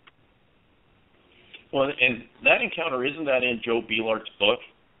 Well, and that encounter, isn't that in Joe Beelart's book?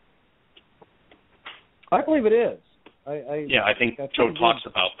 I believe it is. I think Joe talks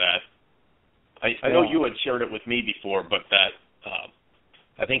about that. I know you had shared it with me before, but that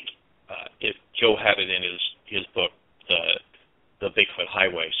I think if Joe had it in his book, the Bigfoot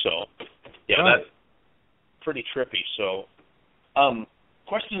Highway. So yeah, right. That's pretty trippy. So,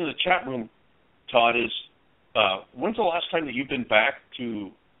 question in the chat room, Todd, is when's the last time that you've been back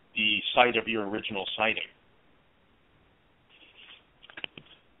to the site of your original sighting?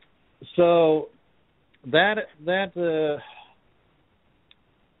 So that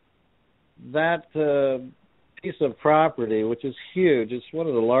piece of property, which is huge, it's one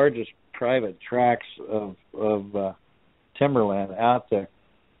of the largest private tracts of timberland out there,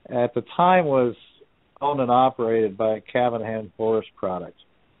 at the time was owned and operated by Cavenham Forest Products.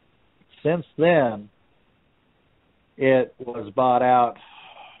 Since then, it was bought out,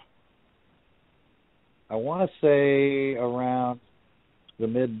 I want to say around the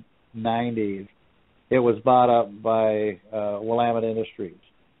mid-90s. It was bought up by Willamette Industries.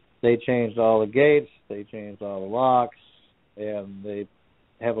 They changed all the gates, they changed all the locks, and they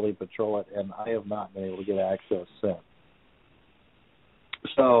heavily patrol it, and I have not been able to get access since.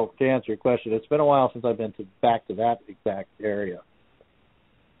 So, to answer your question, it's been a while since I've been back to that exact area.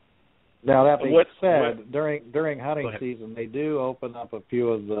 Now, that being said, during hunting season, they do open up a few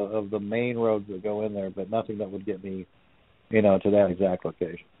of the main roads that go in there, but nothing that would get me, to that exact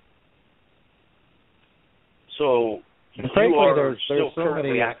location. So, frankly, there's so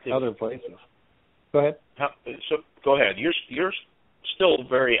many active other places. Go ahead. So, go ahead. You're still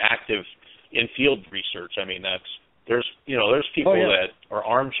very active in field research. I mean, there's people that are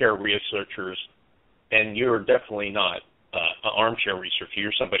armchair researchers, and you're definitely not an armchair researcher.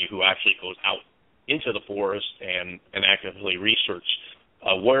 You're somebody who actually goes out into the forest and actively research.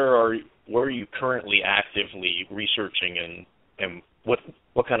 Where are you currently actively researching, and what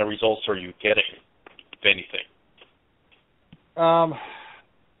kind of results are you getting, if anything?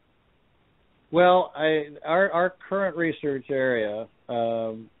 Well, our current research area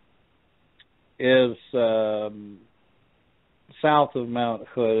is south of Mount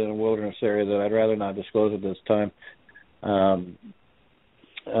Hood in a wilderness area that I'd rather not disclose at this time. Well,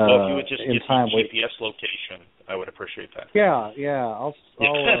 if you would just give me GPS location, I would appreciate that. Yeah, I'll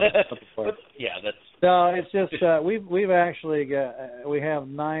but, yeah, that's. No, it's just we've actually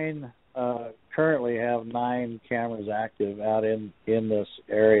currently have 9 cameras active out in this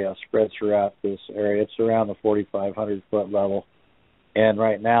area, spread throughout this area. It's around the 4,500 foot level, and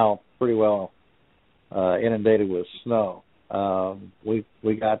right now pretty well inundated with snow.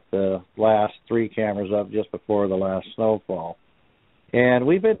 We got the last 3 cameras up just before the last snowfall, and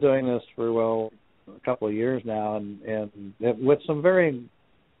we've been doing this for a couple of years now, and with some varying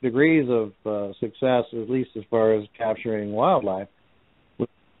degrees of success, at least as far as capturing wildlife.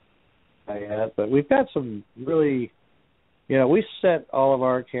 But we've got some really, we set all of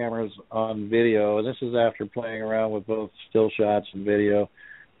our cameras on video, and this is after playing around with both still shots and video.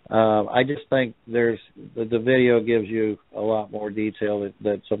 I just think the video gives you a lot more detail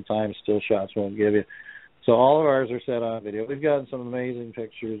that sometimes still shots won't give you. So all of ours are set on video. We've gotten some amazing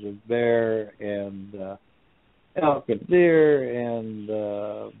pictures of bear and elk and deer and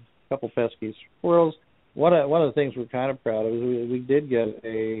a couple pesky squirrels. One of the things we're kind of proud of is we did get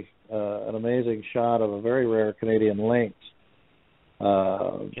an amazing shot of a very rare Canadian lynx.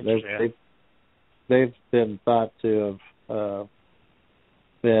 They've been thought to have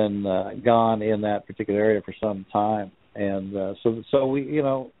been gone in that particular area for some time, and so we,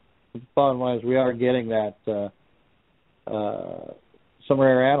 the bottom line is we are getting that some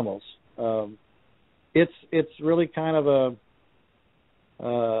rare animals. It's really kind of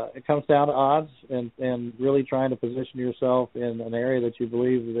it comes down to odds and really trying to position yourself in an area that you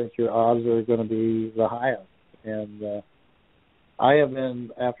believe that your odds are going to be the highest. And I have been,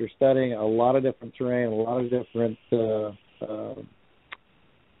 after studying a lot of different terrain, a lot of different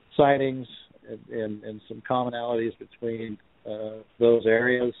sightings and some commonalities between those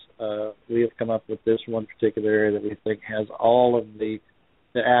areas, we have come up with this one particular area that we think has all of the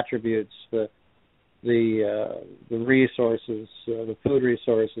attributes, the resources, the food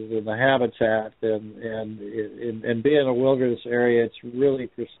resources, and the habitat, and being a wilderness area, it's really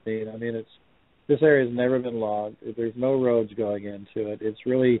pristine. I mean, this area has never been logged. There's no roads going into it. It's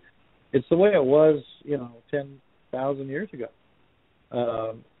the way it was, 10,000 years ago,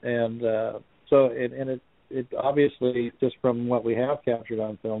 so it obviously, just from what we have captured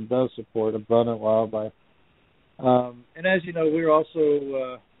on film, does support abundant wildlife. And as you know, we're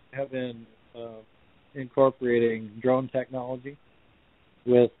also have been incorporating drone technology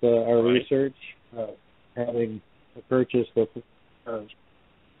with our research, having purchased a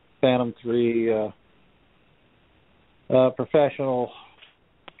Phantom 3 professional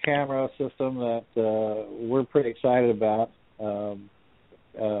camera system that we're pretty excited about.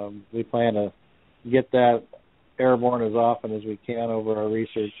 We plan to get that airborne as often as we can over our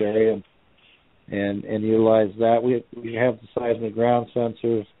research area and utilize that. We have the seismic ground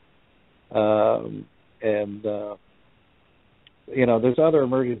sensors, there's other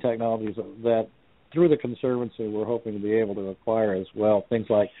emerging technologies that through the Conservancy we're hoping to be able to acquire as well. Things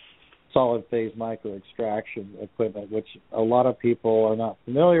like solid phase micro extraction equipment, which a lot of people are not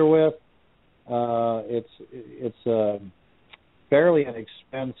familiar with. It's fairly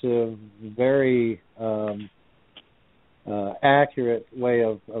inexpensive, very accurate way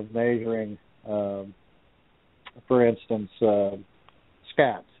of measuring. For instance,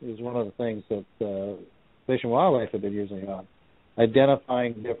 scat is one of the things that Fish and Wildlife have been using on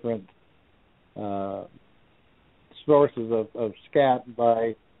identifying different sources of scat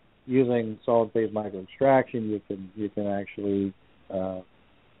by using solid phase micro extraction. You can actually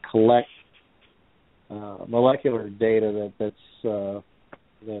collect molecular data that's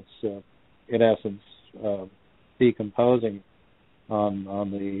in essence decomposing on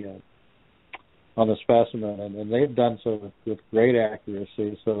the specimen, and they've done so with great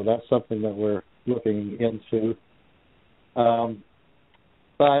accuracy. So that's something that we're looking into.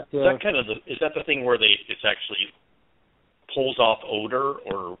 But is that the thing where it's actually pulls off odor,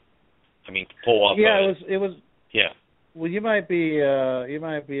 or pull off? Yeah, it was. Yeah. Well, you might be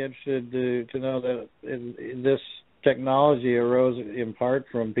interested to know that this technology arose in part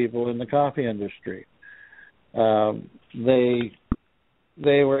from people in the coffee industry.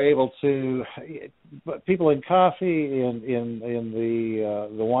 They were able to, but people in coffee, in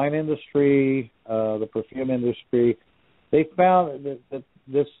the wine industry, the perfume industry, they found that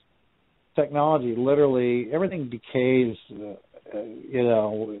this technology, literally everything decays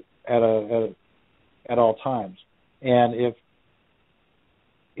at all times. And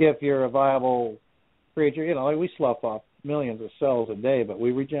if you're a viable creature, like we slough off millions of cells a day, but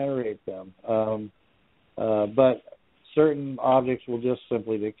we regenerate them. But certain objects will just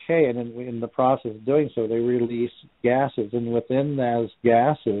simply decay, and in the process of doing so, they release gases, and within those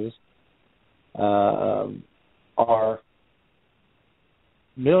gases are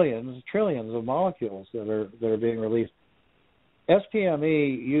millions, trillions of molecules that are being released.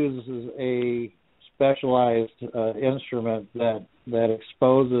 SPME uses a specialized instrument that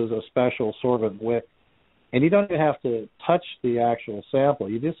exposes a special sorbent wick, and you don't even have to touch the actual sample.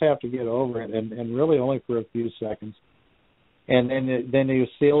 You just have to get over it, and really only for a few seconds. And then you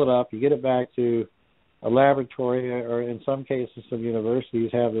seal it up. You get it back to a laboratory, or in some cases, some universities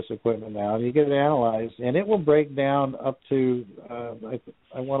have this equipment now, and you get it analyzed, and it will break down up to,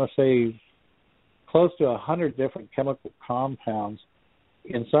 I want to say, close to 100 different chemical compounds.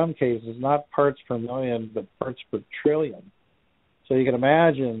 In some cases, not parts per million, but parts per trillion. So you can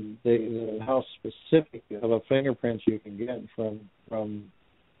imagine how specific of a fingerprint you can get from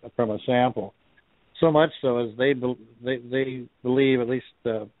a sample. So much so as they believe, at least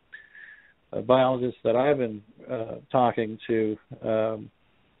biologists that I've been talking to,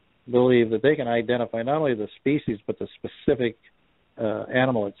 believe that they can identify not only the species but the specific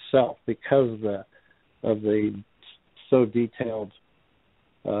animal itself because of the so detailed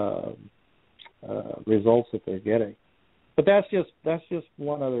results that they're getting. But that's just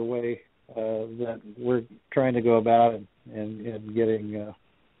one other way that we're trying to go about and getting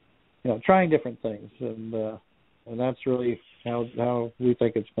trying different things, and that's really how we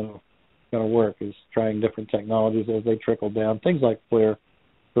think it's going to work, is trying different technologies as they trickle down. Things like FLIR,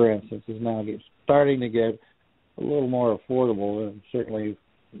 for instance, is now starting to get a little more affordable than certainly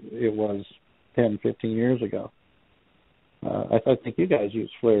it was 10, 15 years ago. I think you guys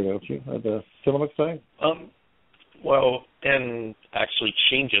use FLIR, don't you, at the Tillamook site? Well, and actually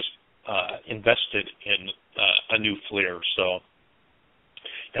Changes invested in a new FLIR,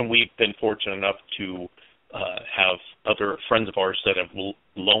 and we've been fortunate enough to have other friends of ours that have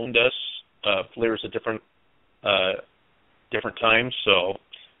loaned us FLIRs at different times. So,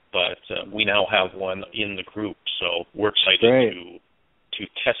 but we now have one in the group, so we're excited to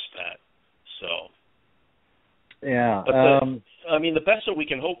test that. So, yeah. But the best that we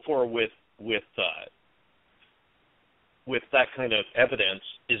can hope for with that kind of evidence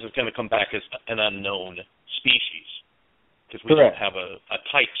is it's going to come back as an unknown species, because we don't have a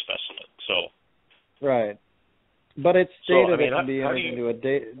type specimen. So, right. But it's data that can be entered into a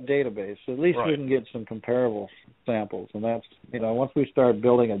database. At least we can get some comparable samples, and that's once we start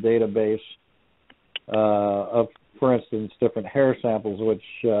building a database of, for instance, different hair samples, which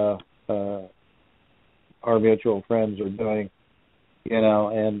our mutual friends are doing,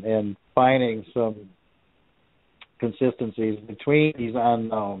 and finding some consistencies between these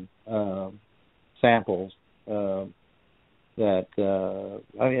unknown samples. That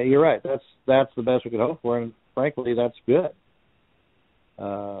you're right. That's the best we could hope for, and frankly, that's good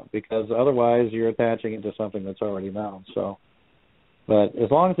because otherwise you're attaching it to something that's already known. So, but as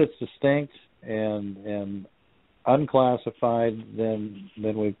long as it's distinct and unclassified, then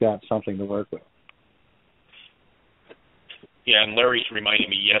we've got something to work with. Yeah, and Larry's reminding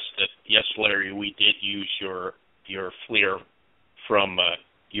me, yes, Larry, we did use your FLIR from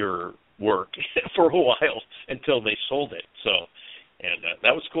your work for a while until they sold it. So, and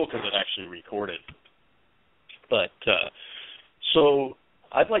that was cool because it actually recorded. But so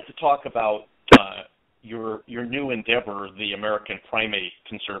I'd like to talk about your new endeavor, the American Primate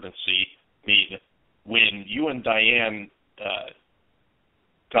Conservancy. I mean, when you and Diane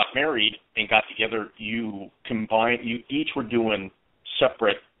got married and got together, you each were doing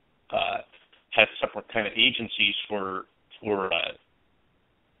separate, had separate kind of agencies for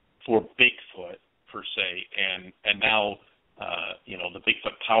Bigfoot per se, and now the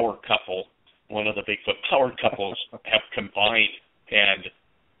Bigfoot power couple, one of the Bigfoot power couples, have combined, and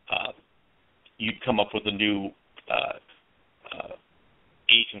you've come up with a new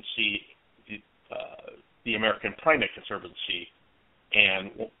agency, the American Primate Conservancy.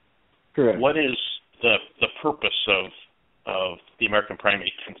 And correct. What is the purpose of the American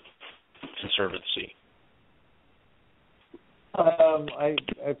Primate Conservancy? I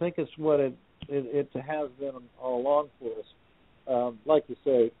think it's what it has been all along for us. Like you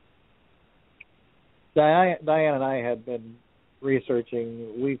say, Diane and I had been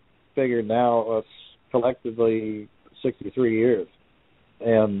researching. We figured now us collectively 63 years,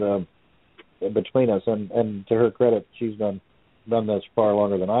 and between us, and to her credit, she's done this far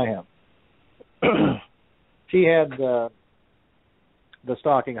longer than I have. She had the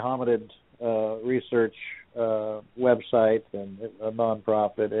Stalking Hominid research website and a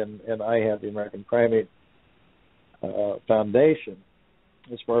nonprofit, and I had the American Primate Foundation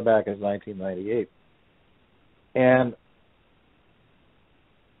as far back as 1998. And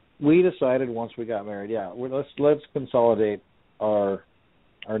we decided once we got married, let's consolidate our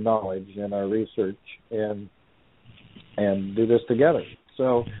knowledge and our research and do this together.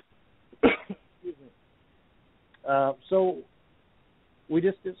 So, so we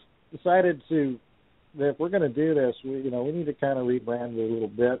just decided that if we're going to do this, we need to kind of rebrand it a little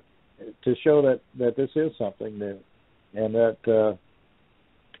bit to show that this is something new, and that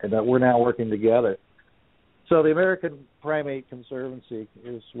we're now working together. So the American Primate Conservancy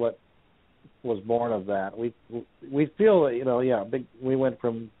is what was born of that. We feel that we went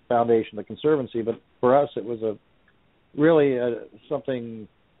from foundation to conservancy, but for us it was really something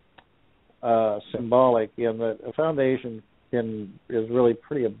symbolic in that a foundation is really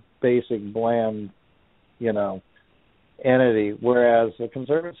pretty a basic, bland, entity, whereas a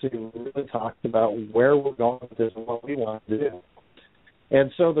conservancy really talks about where we're going with this and what we want to do. And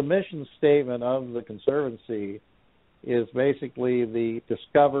so the mission statement of the Conservancy is basically the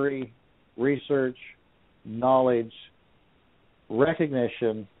discovery, research, knowledge,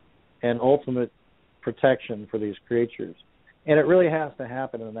 recognition, and ultimate protection for these creatures. And it really has to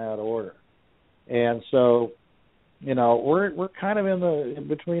happen in that order. And so, we're kind of in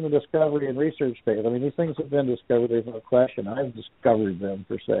between the discovery and research phase. I mean, these things have been discovered, there's no question. I've discovered them,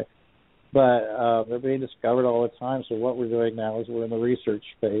 per se. But they're being discovered all the time. So what we're doing now is we're in the research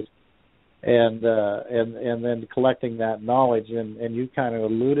phase, and then collecting that knowledge. And you kind of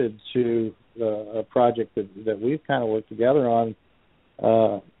alluded to a project that we've kind of worked together on.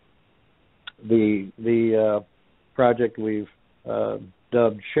 The project we've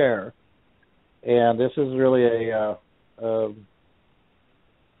dubbed Share, and this is really a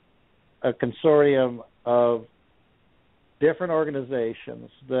consortium of different organizations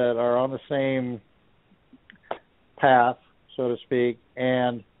that are on the same path, so to speak,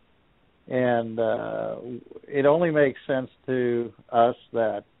 and it only makes sense to us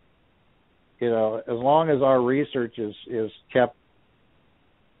that as long as our research is kept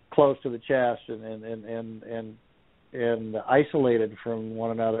close to the chest and isolated from one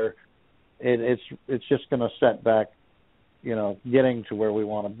another, it's just going to set back getting to where we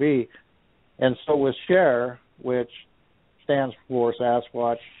want to be. And so with SHARE, which stands for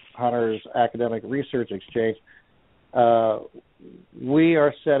Sasquatch Hunters Academic Research Exchange, we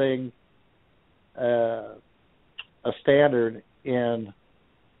are setting a standard in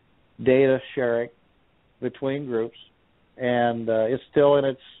data sharing between groups, and it's still in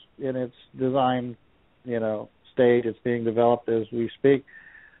its design stage. It's being developed as we speak,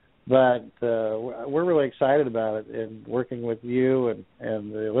 but we're really excited about it, and working with you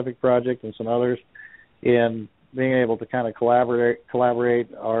and the Olympic Project and some others in being able to kind of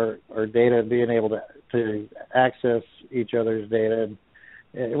collaborate our data and being able to access each other's data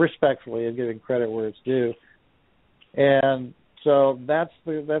and respectfully and giving credit where it's due. And so that's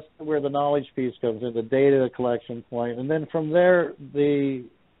where the knowledge piece comes in, the data collection point, and then from there the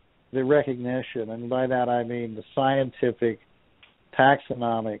recognition, and by that I mean the scientific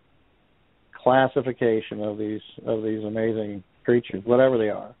taxonomic classification of these amazing creatures, whatever they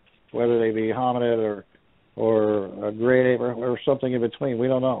are, whether they be hominid or a great ape or something in between, we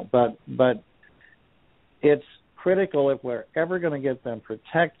don't know. But it's critical, if we're ever going to get them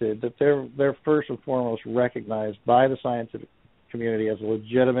protected, that they're first and foremost recognized by the scientific community as a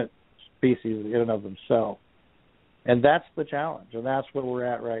legitimate species in and of themselves. And that's the challenge, and that's where we're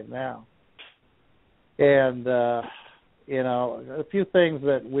at right now. And, a few things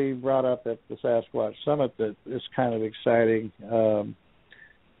that we brought up at the Sasquatch Summit that is kind of exciting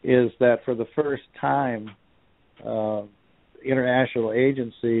is that for the first time, international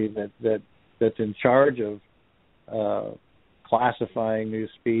agency that's in charge of classifying new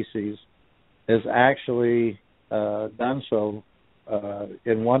species has actually done so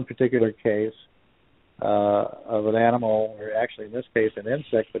in one particular case of an animal, or actually in this case an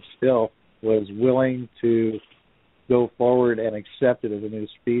insect, but still was willing to go forward and accept it as a new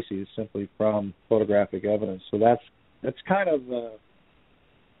species simply from photographic evidence. So that's kind of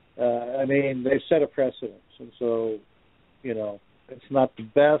they've set a precedent, and so it's not the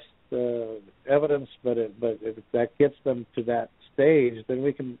best evidence, but if that gets them to that stage, then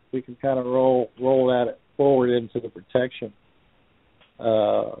we can kind of roll that forward into the protection.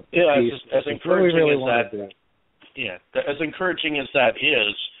 As encouraging as that. Yeah, as encouraging as that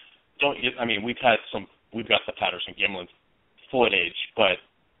is, we've got the Patterson-Gimlin footage, but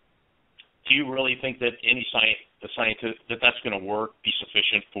do you really think that any that's going to work, be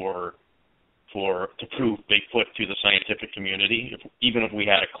sufficient to prove Bigfoot to the scientific community, even if we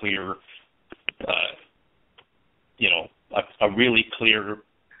had a clear, a really clear,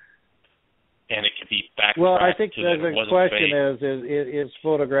 and it could be backtracked. Well, I think the question is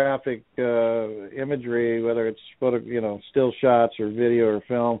photographic imagery, whether it's still shots or video or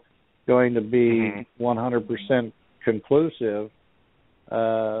film, going to be 100% conclusive?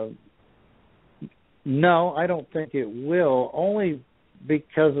 No, I don't think it will, only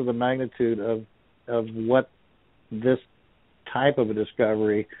because of the magnitude of what this type of a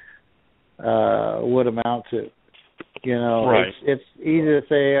discovery would amount to. Right. It's easy to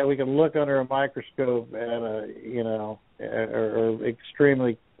say we can look under a microscope at or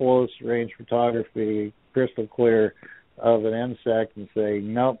extremely close range photography, crystal clear, of an insect and say,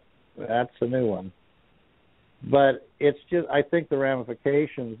 nope, that's a new one. But it's just, I think the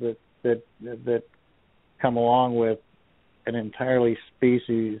ramifications that come along with an entirely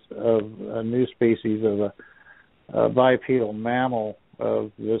a new species of a bipedal mammal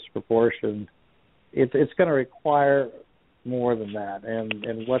of this proportion, it's going to require more than that,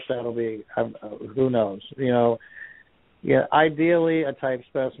 and what that'll be, who knows? Ideally, a type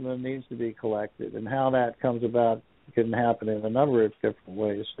specimen needs to be collected, and how that comes about can happen in a number of different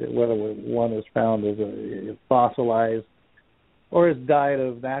ways. Whether one is found as a fossilized, or has died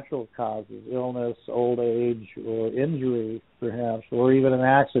of natural causes, illness, old age, or injury, perhaps, or even an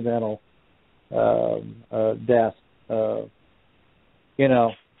accidental death.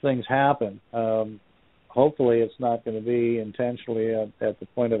 Things happen. Hopefully it's not going to be intentionally at the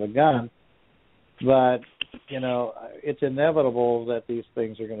point of a gun, but, it's inevitable that these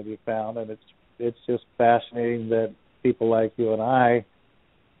things are going to be found, and it's just fascinating that people like you and I,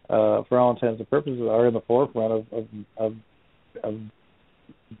 for all intents and purposes, are in the forefront of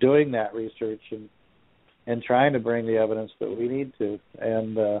doing that research and trying to bring the evidence that we need to.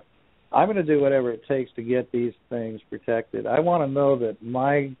 And I'm going to do whatever it takes to get these things protected. I want to know that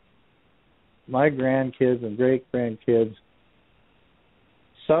my grandkids and great-grandkids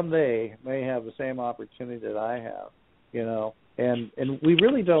someday may have the same opportunity that I have, And we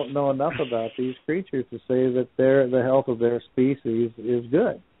really don't know enough about these creatures to say that the health of their species is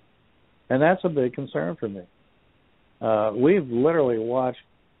good. And that's a big concern for me. We've literally watched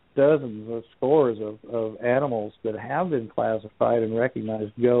dozens of scores of animals that have been classified and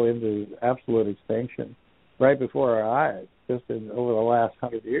recognized go into absolute extinction right before our eyes, just over the last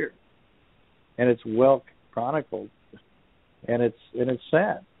 100 years. And it's well chronicled, and it's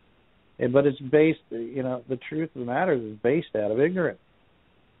sad. But it's based, the truth of the matter is it's based out of ignorance.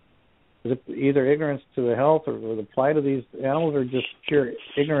 Either ignorance to the health or the plight of these animals, or just pure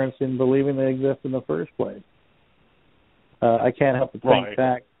ignorance in believing they exist in the first place. I can't help but think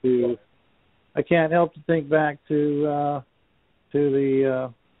back to. I can't help to think back to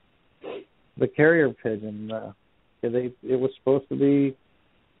the carrier pigeon. It was supposed to be,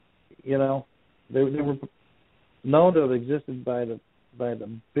 they were known to have existed by the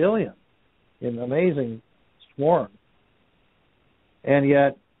billions in amazing swarms, and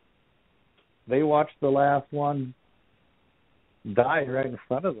yet they watched the last one die right in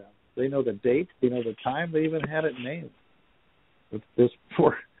front of them. They know the date, they know the time, they even had it named. This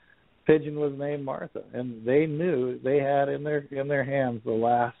poor pigeon was named Martha, and they knew they had in their hands the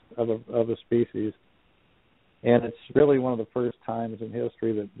last of a species. And it's really one of the first times in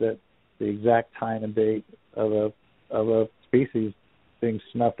history that the exact time and date of a species being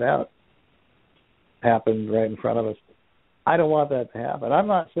snuffed out happened right in front of us. I don't want that to happen. I'm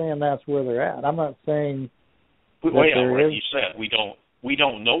not saying that's where they're at. I'm not saying. Like you said, we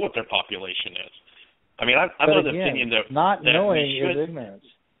don't know what their population is. I mean, I'm of the opinion that not knowing is ignorance.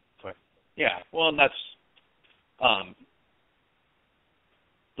 Yeah, well, and that's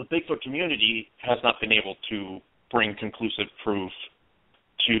the Bigfoot community has not been able to bring conclusive proof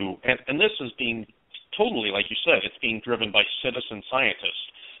to, and this is being totally, like you said, it's being driven by citizen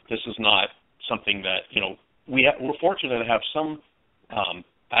scientists. This is not something that, we're fortunate to have some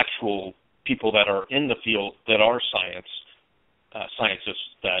actual people that are in the field that are scientists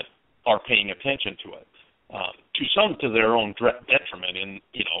that are paying attention to it. To their own detriment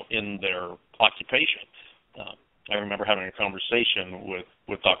in their occupation. I remember having a conversation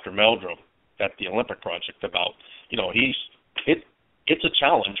with Dr. Meldrum at the Olympic Project about, it's a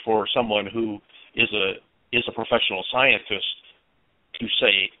challenge for someone who is a professional scientist to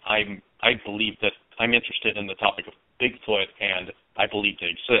say, I believe that I'm interested in the topic of Bigfoot and I believe they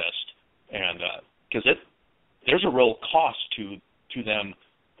exist, and because there's a real cost to them.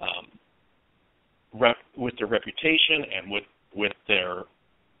 With their reputation and with their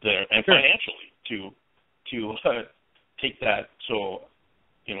and financially to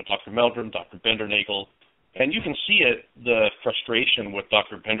Dr. Meldrum, Dr. Bendernagel, and you can see it, the frustration with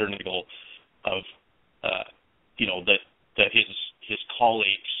Dr. Bendernagel of, that his colleagues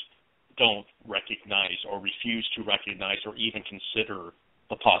don't recognize or refuse to recognize or even consider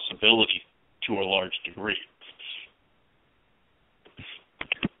the possibility to a large degree.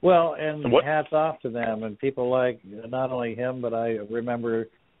 Well, and hats off to them and people like not only him, but I remember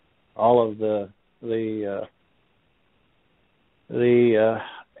all of the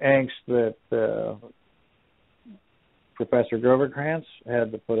angst that Professor Groverkrantz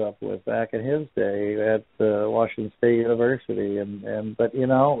had to put up with back in his day at Washington State University, but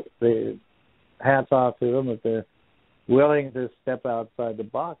the hats off to them that they're willing to step outside the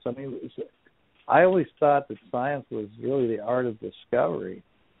box. I mean, I always thought that science was really the art of discovery,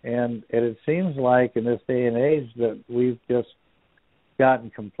 and it seems like in this day and age that we've just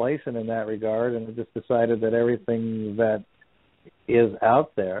gotten complacent in that regard and just decided that everything that is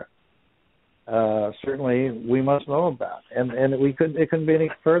out there certainly we must know about, and it couldn't be any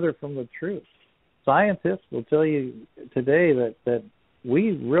further from the truth. Scientists will tell you today that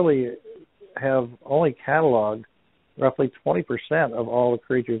we really have only cataloged roughly 20% of all the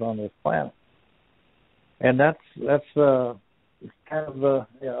creatures on this planet, and that's kind of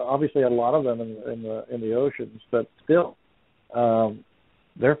obviously a lot of them in the oceans, but still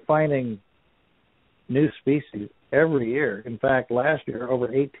they're finding new species every year. In fact, last year,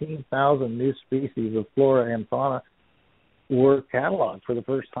 over 18,000 new species of flora and fauna were cataloged for the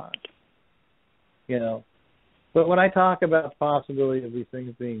first time. But when I talk about the possibility of these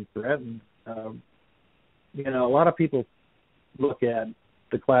things being threatened, a lot of people look at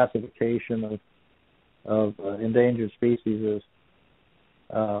the classification of endangered species as,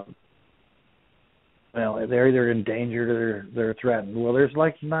 they're either endangered or they're threatened. Well, there's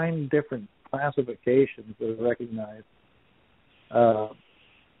like 9 different classifications that are recognized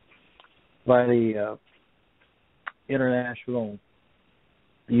by the International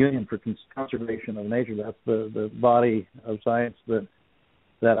Union for Conservation of Nature. That's the body of science that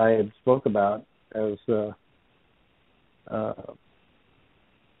I had spoke about as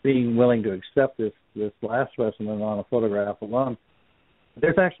being willing to accept this last specimen on a photograph alone.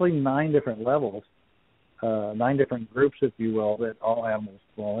 There's actually 9 different levels, 9 different groups, if you will, that all animals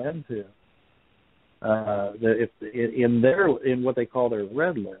fall into. In what they call their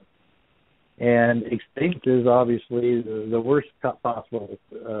red list, and extinct is obviously the worst possible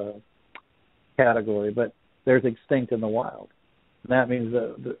category, but there's extinct in the wild. And that means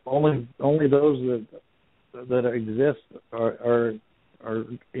that only those that exist are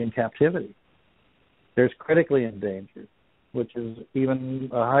in captivity. There's critically endangered, which is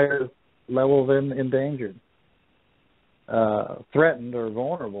even a higher level than endangered. Threatened or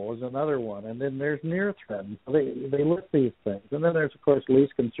vulnerable is another one, and then there's near threatened. So they list these things, and then there's of course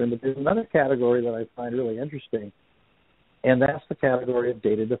least concerned. But there's another category that I find really interesting, and that's the category of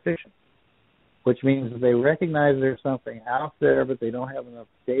data deficient, which means that they recognize there's something out there, but they don't have enough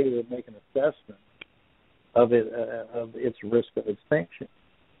data to make an assessment of it, of its risk of extinction.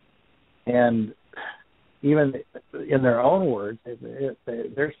 And even in their own words,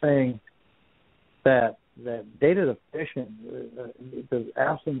 they're saying that data deficient, the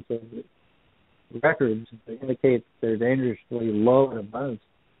absence of records that indicate they're dangerously low in abundance,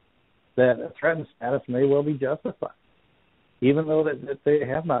 that a threatened status may well be justified, even though that they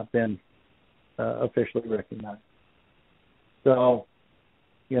have not been officially recognized. So,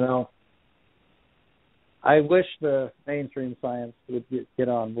 I wish the mainstream science would get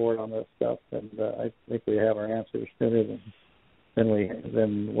on board on this stuff, and I think we have our answers sooner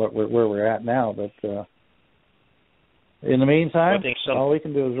than where we're at now. But in the meantime, all we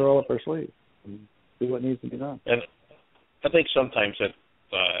can do is roll up our sleeves and do what needs to be done. And I think sometimes that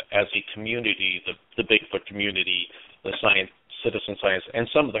as a community, the Bigfoot community, the citizen science, and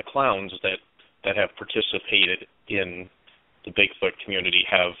some of the clowns that have participated in the Bigfoot community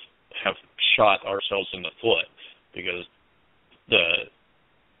have shot ourselves in the foot, because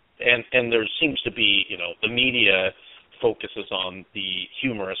and there seems to be, the media focuses on the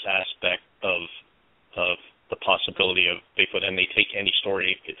humorous aspect of the possibility of Bigfoot, and they take any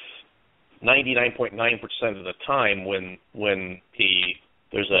story. 99.9% of the time when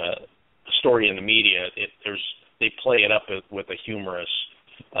there's a story in the media, they play it up with a humorous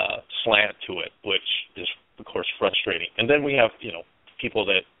slant to it, which is of course frustrating. And then we have people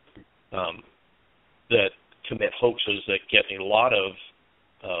that commit hoaxes that get a lot of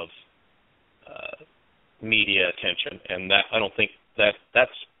media attention, and that I don't think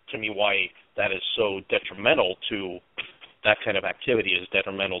that's to me why that is so detrimental to that kind of activity is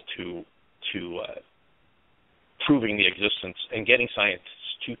detrimental to proving the existence and getting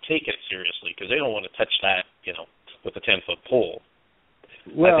scientists to take it seriously because they don't want to touch that, with a 10-foot pole.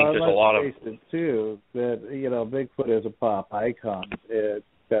 Well, I think there's a lot of it too that Bigfoot is a pop icon. It's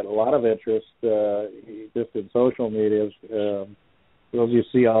got a lot of interest just in social media. Because you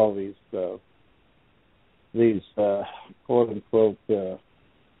see all these quote unquote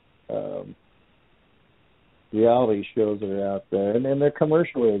reality shows that are out there, and they're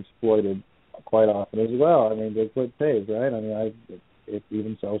commercially exploited quite often as well. I mean, Bigfoot pays, right? I mean, it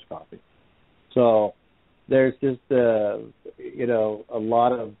even sells coffee. So there's just a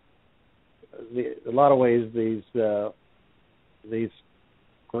lot of ways these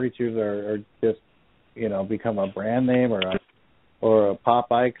creatures are just become a brand name or a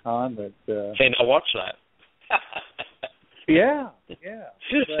pop icon that. Hey, now watch that. Yeah.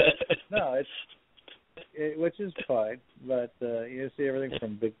 But, no, which is fine, but you see everything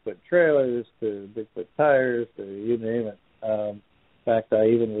from Bigfoot trailers to Bigfoot tires to you name it. In fact, I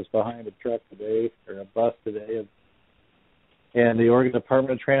even was behind a truck today, or a bus today, and the Oregon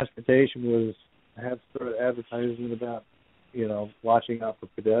Department of Transportation had sort of advertising about, watching out for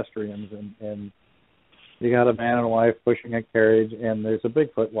pedestrians, and you got a man and a wife pushing a carriage, and there's a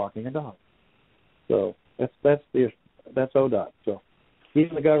Bigfoot walking a dog. So that's ODOT. So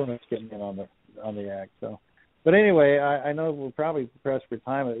even the government's getting in on the act. So, but anyway, I know we're probably pressed for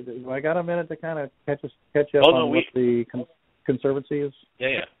time. I got a minute to kind of catch up on what the Conservancy is?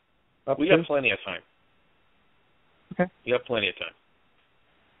 Yeah. We got plenty of time. Okay. You have plenty of time.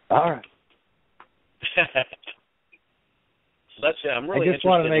 All right. So that's it. I'm really I just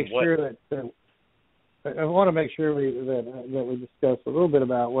want to make sure that I want to make sure that we discuss a little bit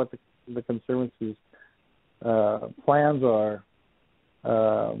about what the Conservancy's plans are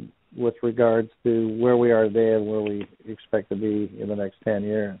with regards to where we are today and where we expect to be in the next 10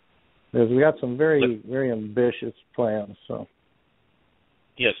 years. Because we got some very, very ambitious plans. So.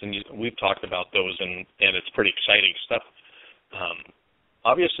 Yes, and we've talked about those, and it's pretty exciting stuff.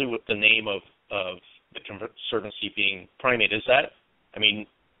 Obviously, with the name of the Conservancy being Primate, is that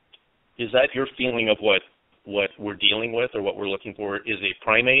your feeling of what we're dealing with or what we're looking for is a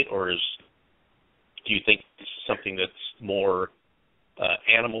primate, or do you think this is something that's more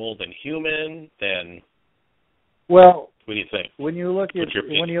animal than human? Well, what do you think? When you look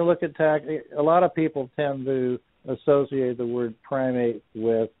at a lot of people tend to associate the word primate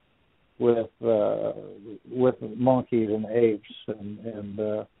with monkeys and apes, and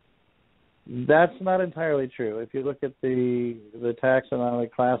that's not entirely true. If you look at the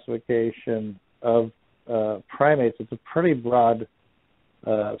taxonomic classification of primates, it's a pretty broad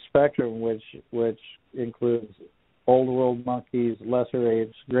spectrum, which includes old world monkeys, lesser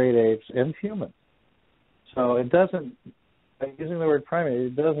apes, great apes, and humans. So it doesn't, using the word primate,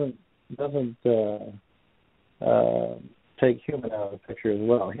 it doesn't take human out of the picture as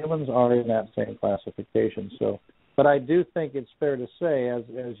well. Humans are in that same classification. So, but I do think it's fair to say, as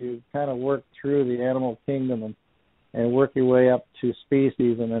you kind of work through the animal kingdom and work your way up to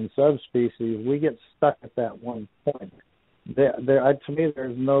species and then subspecies, we get stuck at that one point. To me,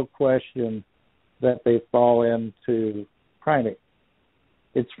 there's no question that they fall into primate.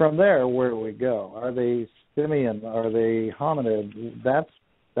 It's from there where we go. Are they simian? Are they hominid? That's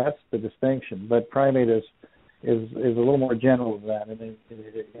the distinction. But primate is a little more general than that, and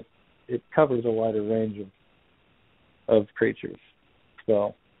it covers a wider range of creatures.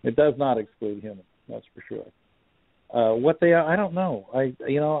 So it does not exclude humans. That's for sure. What they are, I don't know. I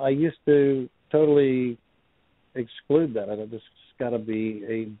used to totally exclude that. It's got to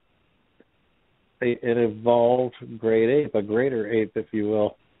be an evolved great ape, a greater ape, if you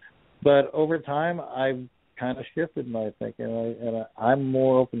will. But over time, I've kind of shifted my thinking, and I'm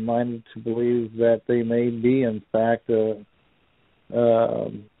more open-minded to believe that they may be, in fact, a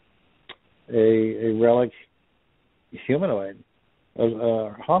relic humanoid, a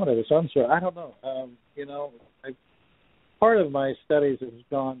hominid of some sort. I don't know. Part of my studies has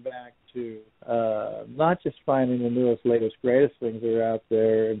gone back to not just finding the newest, latest, greatest things that are out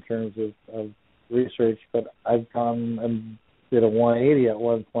there in terms of research, but I've gone and did a 180 at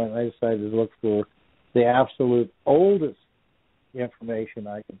one point, and I decided to look for the absolute oldest information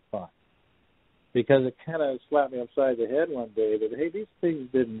I could find, because it kind of slapped me upside the head one day that, hey, these things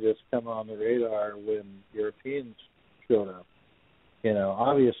didn't just come on the radar when Europeans showed up.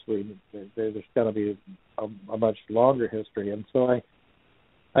 Obviously there's going to be a much longer history, and so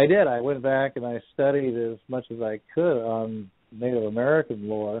I did. I went back and I studied as much as I could on Native American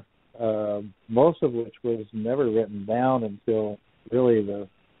lore, most of which was never written down until really the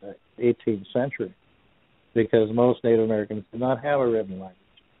 18th century, because most Native Americans did not have a written language.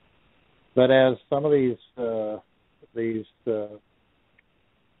 But as some of these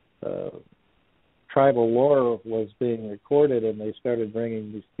tribal lore was being recorded and they started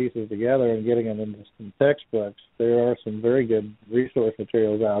bringing these pieces together and getting them into some textbooks, there are some very good resource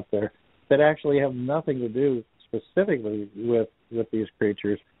materials out there that actually have nothing to do specifically with these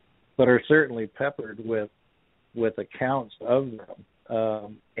creatures, but are certainly peppered with accounts of them.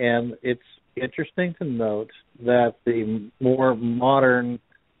 And it's interesting to note that the more modern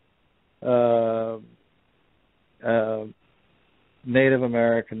Native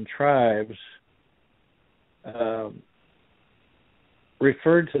American tribes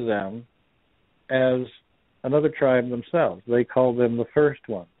referred to them as another tribe themselves. They called them the first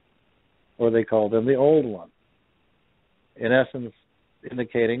one, or they called them the old one, in essence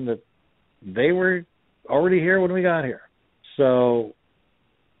indicating that they were already here when we got here. So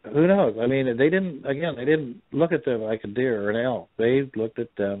who knows? I mean, they didn't look at them like a deer or an elk. They looked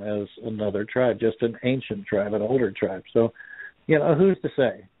at them as another tribe, just an ancient tribe, an older tribe. So, who's to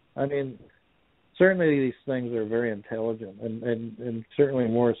say? I mean, certainly these things are very intelligent, and certainly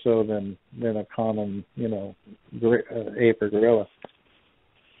more so than a common, ape or gorilla.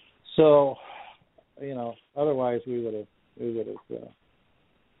 So, otherwise we wouldn't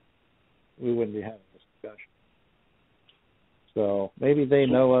be having this discussion. So maybe they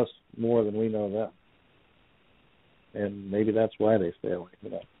know us more than we know them, and maybe that's why they stay away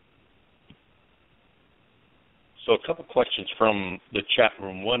from us. So a couple questions from the chat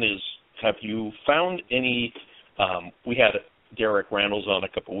room. One is, have you found any, we had Derek Randalls on a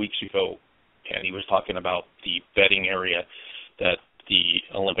couple weeks ago, and he was talking about the bedding area that the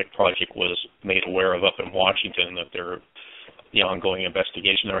Olympic Project was made aware of up in Washington, that they're the ongoing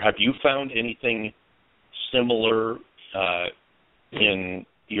investigation there. Have you found anything similar in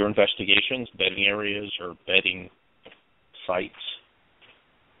your investigations, bedding areas or bedding sites?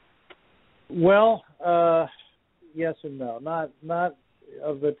 Well, yes and no. Not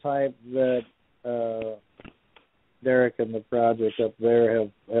of the type that Derek and the project up there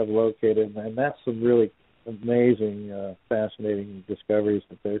have located, and that's some really amazing, fascinating discoveries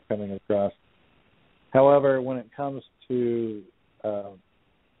that they're coming across. However, when it comes to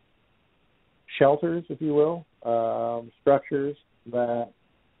shelters, if you will, structures that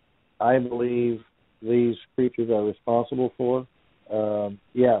I believe these creatures are responsible for,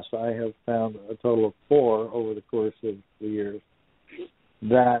 yes, I have found a total of 4 over the course of the years.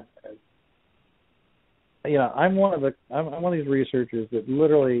 That, I'm one of these researchers that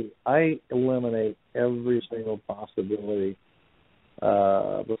literally I eliminate every single possibility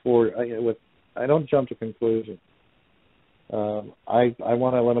before I don't jump to conclusions. I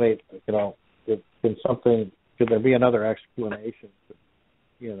want to eliminate, could there be another explanation,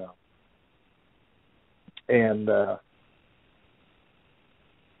 and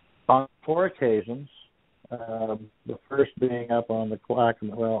on 4 occasions, the first being up on the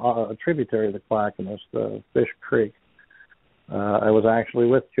Clackamas, a tributary of the Clackamas, the Fish Creek. I was actually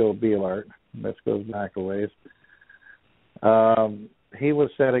with Joe Bielart. This goes back a ways. He was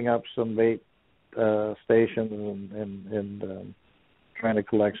setting up some bait stations and trying to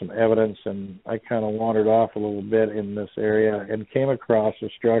collect some evidence, and I kind of wandered off a little bit in this area and came across a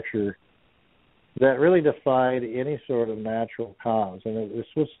structure that really defied any sort of natural cause. And this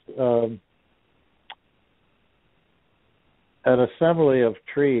was an assembly of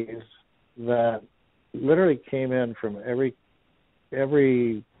trees that literally came in from every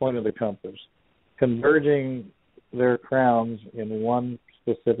point of the compass, converging their crowns in one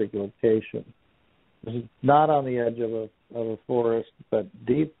specific location. This is not on the edge of a forest, but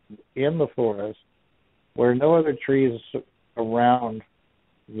deep in the forest, where no other trees around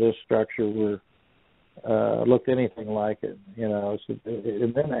this structure were looked anything like it. So,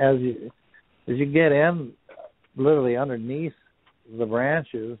 and then as you get in, literally underneath the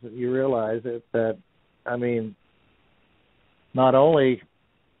branches, you realize that not only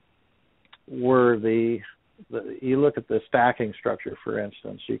were you look at the stacking structure, for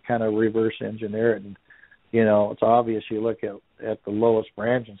instance, you kind of reverse engineer it, and it's obvious. You look at the lowest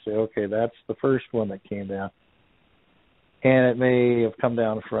branch and say, okay, that's the first one that came down, and it may have come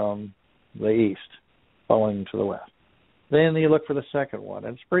down from the east, falling to the west. Then you look for the second one,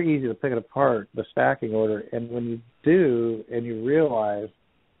 and it's pretty easy to pick it apart, the stacking order. And when you do, and you realize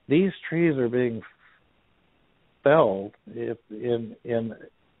these trees are being felled in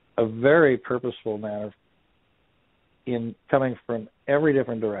a very purposeful manner, in coming from every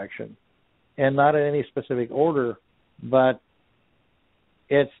different direction, and not in any specific order, but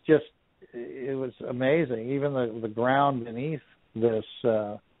it was amazing. Even the ground beneath this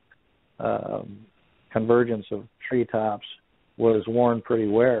convergence of treetops was worn pretty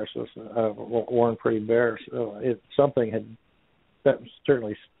bare. So something had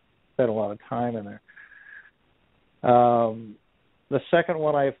certainly spent a lot of time in there. The second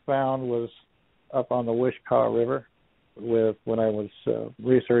one I found was up on the Wishkah River when I was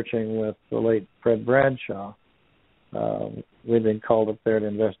researching with the late Fred Bradshaw. We'd been called up there to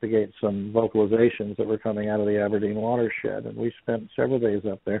investigate some vocalizations that were coming out of the Aberdeen watershed, and we spent several days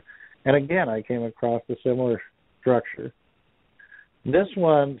up there. And again, I came across a similar structure. This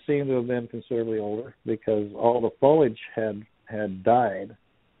one seemed to have been considerably older because all the foliage had died.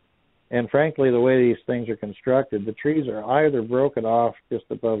 And frankly, the way these things are constructed, the trees are either broken off just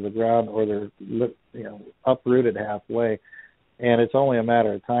above the ground or they're uprooted halfway. And it's only a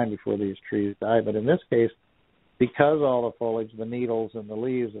matter of time before these trees die. But in this case, because all the foliage, the needles and the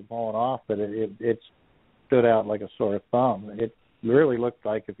leaves have fallen off, but it stood out like a sore thumb. It really looked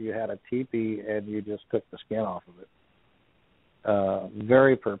like if you had a teepee and you just took the skin off of it.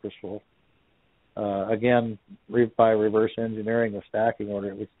 Very purposeful. Again, by reverse engineering the stacking order,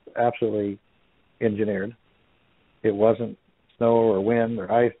 it was absolutely engineered. It wasn't snow or wind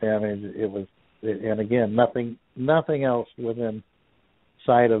or ice damage. And again, nothing else within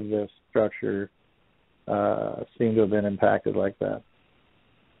sight of this structure seemed to have been impacted like that.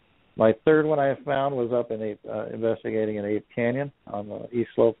 My third one I found was up in investigating in Ape Canyon on the east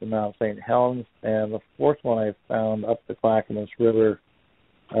slope of Mount St. Helens, and the fourth one I found up the Clackamas River,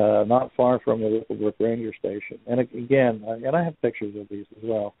 not far from the Whipplebrook Ranger Station. And again, I have pictures of these as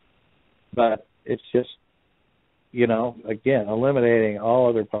well, but it's just, again, eliminating all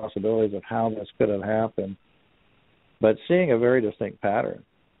other possibilities of how this could have happened, but seeing a very distinct pattern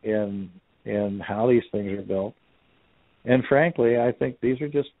in how these things are built. And frankly, I think these are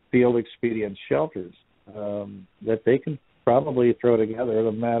just field expedient shelters that they can probably throw together in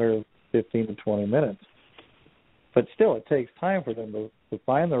a matter of 15 to 20 minutes. But still, it takes time for them to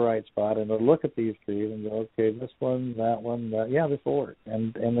find the right spot and to look at these trees and go, okay, this one, that one, this will work,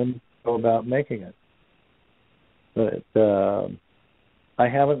 and then go about making it. But I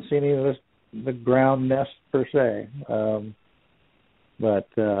haven't seen any of the ground nest per se, but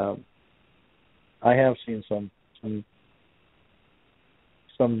I have seen some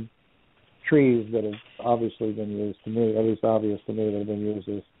trees that have obviously been used to me, at least obvious to me, that have been used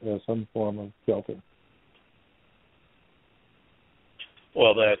as some form of shelter.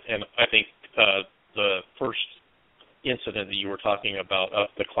 Well, and I think the first incident that you were talking about up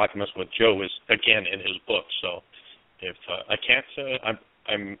the Clackamas with Joe is again in his book. So if I can't,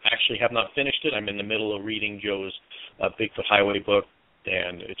 I'm actually have not finished it. I'm in the middle of reading Joe's Bigfoot Highway book,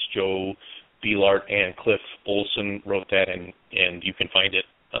 and it's Joe Beelart and Cliff Olson wrote that, and you can find it.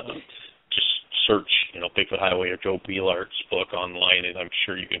 Just search, Bigfoot Highway or Joe Beelart's book online, and I'm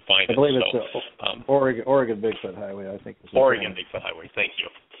sure you can find it. I believe it's Oregon Bigfoot Highway, I think. Oregon Bigfoot Highway, thank you.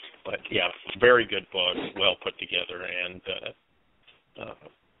 But, yeah, very good book, well put together, and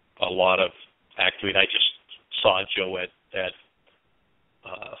a lot of activity. I just saw Joe at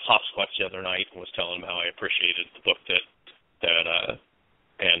Hopsquatch the other night and was telling him how I appreciated the book that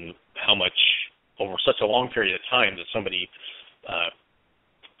and how much over such a long period of time that somebody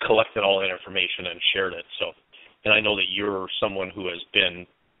collected all that information and shared it. So, and I know that you're someone who has been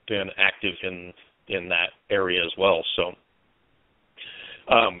active in that area as well. So,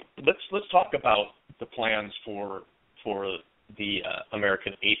 let's talk about the plans for the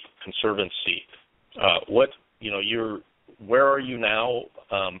American Ape Conservancy. Where are you now,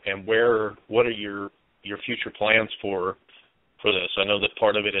 and what are your future plans for this? I know that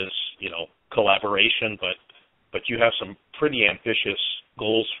part of it is collaboration, but you have some pretty ambitious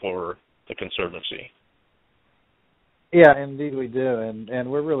goals for the Conservancy. Yeah, indeed we do,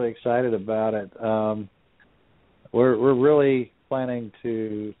 and we're really excited about it. We're really planning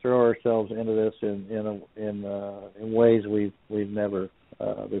to throw ourselves into this in ways we've never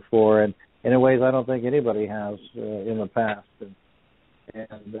before, and in ways I don't think anybody has in the past.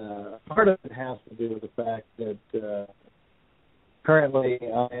 And part of it has to do with the fact that currently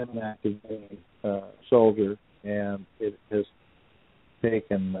I am an active soldier, and it has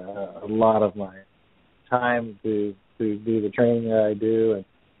taken a lot of my time to do the training that I do,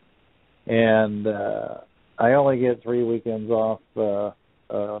 and I only get 3 weekends off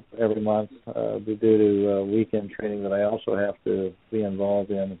every month due to weekend training that I also have to be involved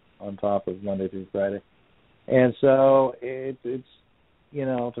in on top of Monday through Friday. And so it's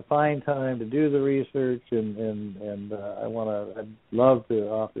to find time to do the research, and I'd love to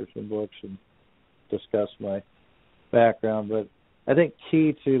author some books and discuss my background, but I think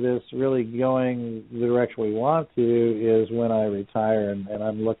key to this really going the direction we want to is when I retire, and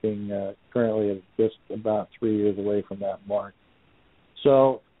I'm looking currently at just about 3 years away from that mark.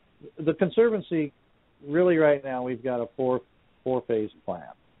 So the Conservancy, really right now we've got a four-phase plan.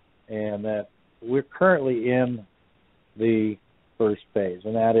 and that we're currently in the first phase,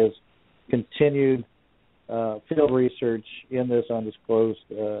 and that is continued field research in this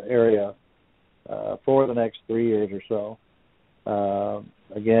undisclosed area for the next 3 years or so.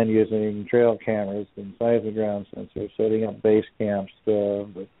 Again, using trail cameras and seismic ground sensors, setting up base camps for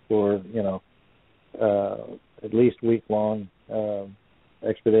at least week-long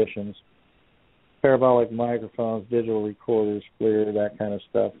expeditions. Parabolic microphones, digital recorders, FLIR, that kind of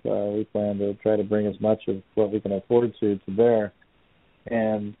stuff. We plan to try to bring as much of what we can afford to bear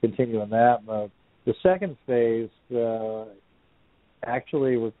and continue on that mode. The second phase,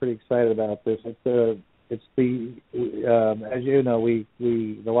 actually, we're pretty excited about this. It's the as you know,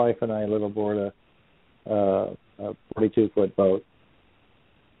 the wife and I live aboard a 42-foot boat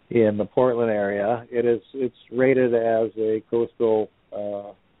in the Portland area. It's rated as a coastal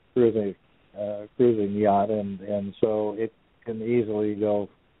cruising yacht, and so it can easily go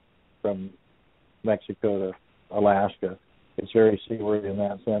from Mexico to Alaska. It's very seaworthy in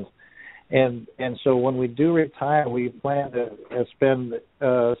that sense. And so when we do retire, we plan to spend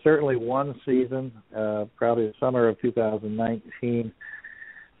certainly one season, probably the summer of 2019,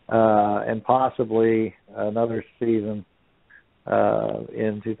 and possibly another season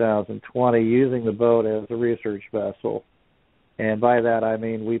in 2020, using the boat as a research vessel. And by that I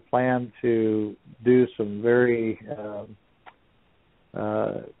mean we plan to do some very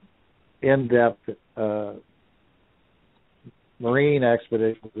in-depth marine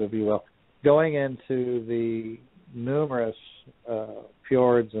expeditions, if you will, going into the numerous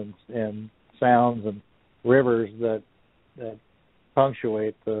fjords and sounds and rivers that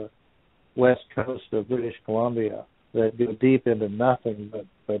punctuate the west coast of British Columbia, that go deep into nothing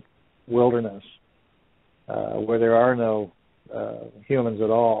but wilderness, where there are no humans at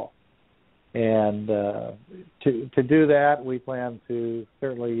all. And to do that, we plan to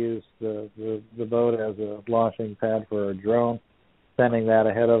certainly use the boat as a launching pad for a drone, sending that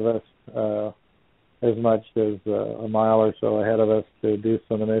ahead of us as much as a mile or so ahead of us to do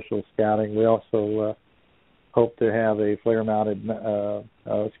some initial scouting. We also hope to have a a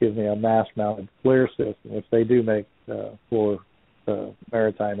mast-mounted FLIR system, which they do make for the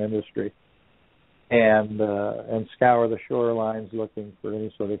maritime industry, and scour the shorelines looking for any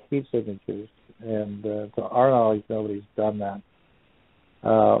sort of heat signatures. And to our knowledge, nobody's done that.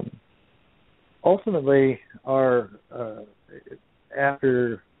 Ultimately, our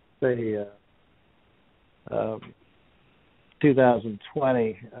after say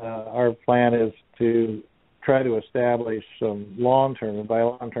 2020, our plan is to try to establish some long-term, and by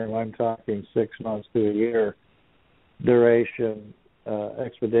long-term I'm talking 6 months to a year duration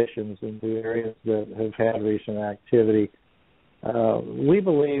expeditions into areas that have had recent activity. We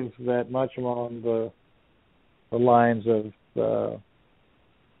believe that much along the lines of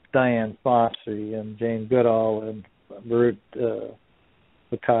Diane Fossey and Jane Goodall and Barut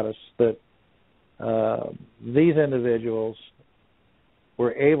Bakatis, that these individuals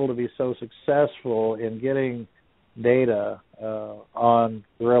were able to be so successful in getting data on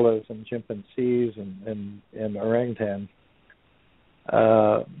gorillas and chimpanzees and orangutans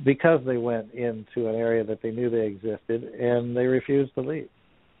because they went into an area that they knew they existed, and they refused to leave.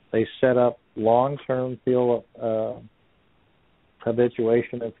 They set up long-term field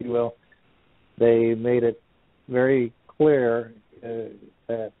habituation, if you will. They made it very clear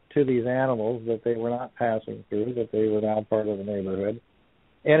that to these animals that they were not passing through, that they were now part of the neighborhood.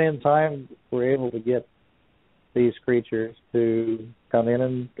 And in time, we're able to get these creatures to come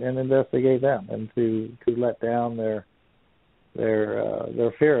in and investigate them, and to let down their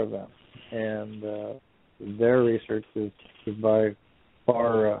fear of them. And their research is by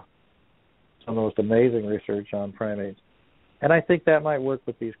far some of the most amazing research on primates. And I think that might work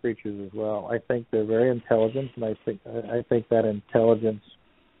with these creatures as well. I think they're very intelligent, and I think that intelligence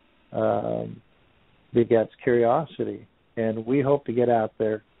begets curiosity. And we hope to get out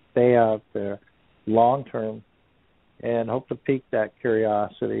there, stay out there long term, and hope to pique that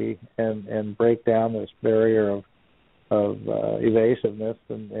curiosity and break down this barrier of evasiveness,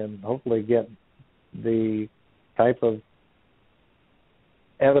 and hopefully get the type of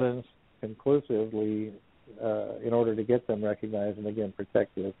evidence conclusively in order to get them recognized and again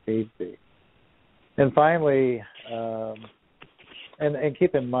protected if need be. And finally, and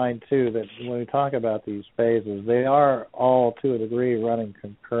keep in mind too that when we talk about these phases, they are all to a degree running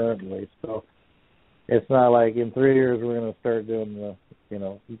concurrently. So it's not like in 3 years we're going to start doing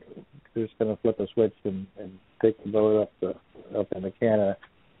we're just going to flip a switch and take the boat up into Canada,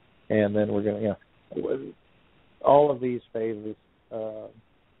 and then we're going to, all of these phases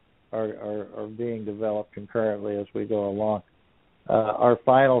are being developed concurrently as we go along. our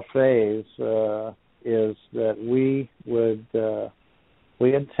final phase is that we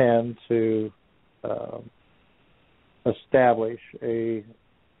intend to establish a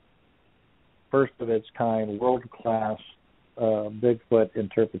first of its kind, world-class Bigfoot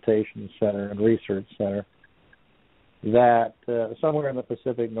interpretation center and research center that somewhere in the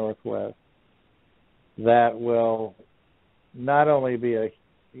Pacific Northwest that will not only be a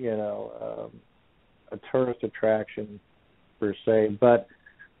tourist attraction per se, but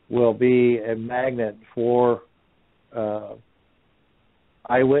will be a magnet for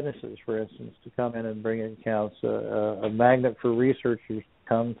eyewitnesses, for instance, to come in and bring in accounts, a magnet for researchers to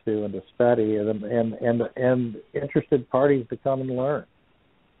come to and to study, and interested parties to come and learn.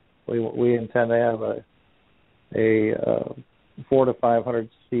 We intend to have a 400 to 500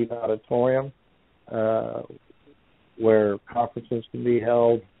 seat auditorium where conferences can be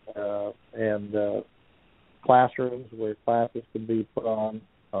held, and classrooms where classes can be put on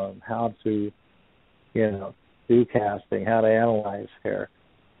how to, do casting, how to analyze hair,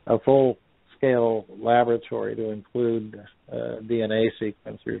 a full-scale laboratory to include DNA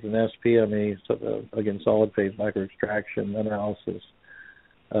sequencers and SPME, so again, solid-phase microextraction analysis,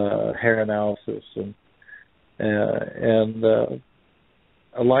 hair analysis, and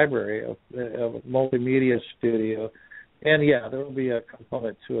a library, of multimedia studio. And, there will be a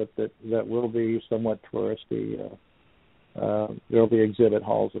component to it that will be somewhat touristy. There will be exhibit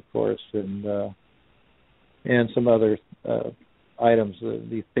halls, of course, and some other items that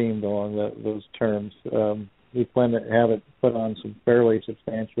be themed along those terms. We plan to have it put on some fairly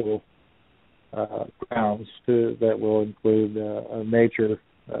substantial grounds that will include a nature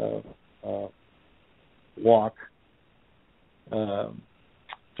walk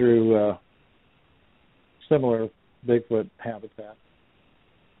through similar Bigfoot habitat.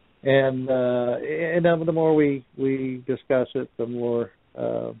 And the more we discuss it, the more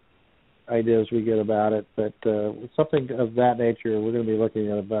ideas we get about it. But something of that nature, we're going to be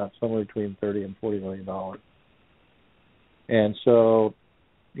looking at about somewhere between $30 and $40 million. And so,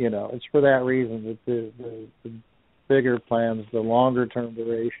 it's for that reason that the bigger plans, the longer term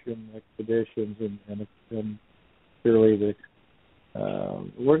duration expeditions, and clearly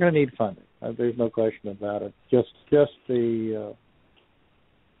we're going to need funding. There's no question about it. Just the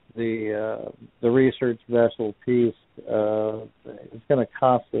research vessel piece is going to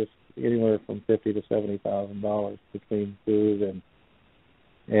cost us anywhere from $50,000 to $70,000 between food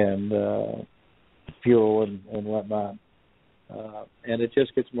and fuel and whatnot. And it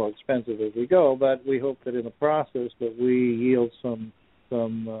just gets more expensive as we go. But we hope that in the process that we yield some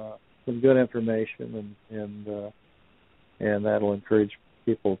good information and that'll encourage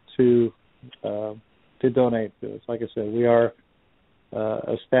people to donate to us. Like I said, we are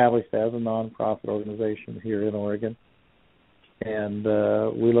established as a nonprofit organization here in Oregon, and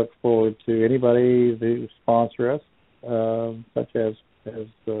we look forward to anybody who sponsor us, such as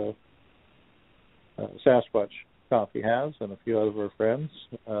Sasquatch Coffee has, and a few other of our friends,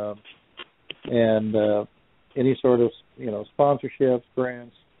 and any sort of sponsorships,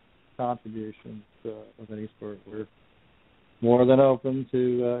 grants, contributions of any sort. We're more than open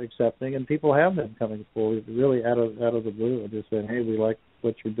to accepting, and people have been coming forward really out of the blue and just saying, "Hey, we like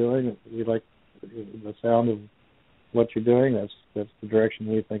what you're doing. We like the sound of what you're doing. That's the direction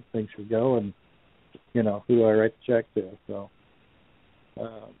we think things should go." And who do I write the check to? So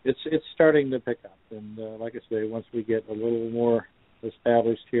it's starting to pick up, and like I say, once we get a little more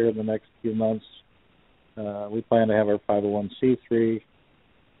established here in the next few months, we plan to have our 501c3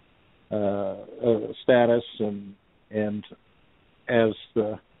 status, and as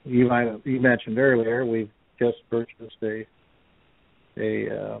you mentioned earlier, we've just purchased a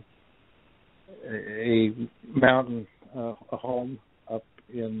mountain a home up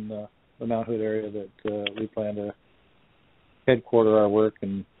in the Mount Hood area that we plan to headquarter our work.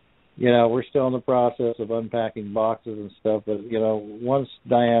 And we're still in the process of unpacking boxes and stuff, but once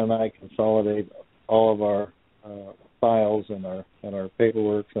Diane and I consolidate all of our files and our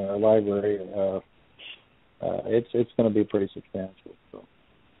paperwork and our library, it's going to be pretty substantial. So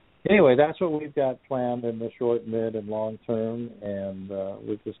anyway, that's what we've got planned in the short, mid, and long term, and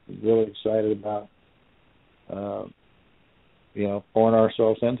we're just really excited about pouring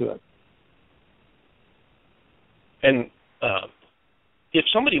ourselves into it. And if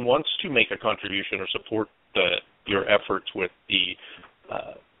somebody wants to make a contribution or support your efforts with the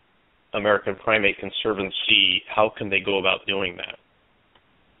American Primate Conservancy, how can they go about doing that?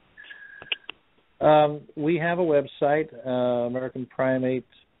 We have a website, American Primate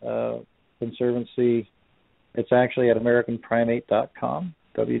Conservancy. It's actually at AmericanPrimate.com,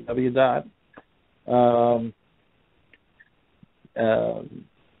 www.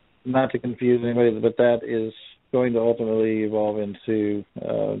 not to confuse anybody, but that is going to ultimately evolve into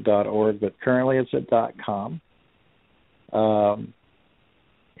 .org, but currently it's at .com.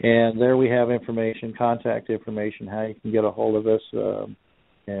 And there we have information, contact information, how you can get a hold of us,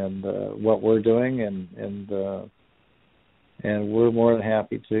 and what we're doing, and we're more than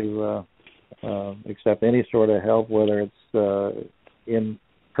happy to accept any sort of help, whether it's in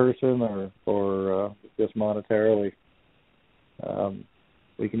person or just monetarily.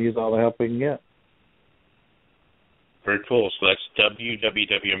 We can use all the help we can get. Very cool. So that's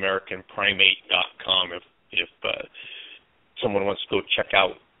www.americanprimate.com if someone wants to go check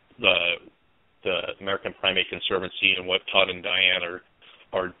out the American Primate Conservancy and what Todd and Diane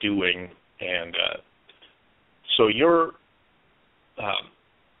are doing. And so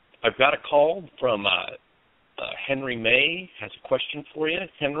I've got a call from Henry May has a question for you.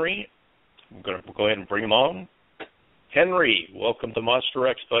 Henry, I'm going to go ahead and bring him on. Henry, welcome to Monster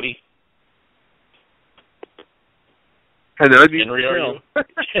X, buddy. Hello, Henry, are you?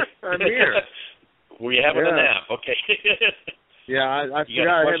 I'm here. Were you having a nap? Okay. Yeah, I forgot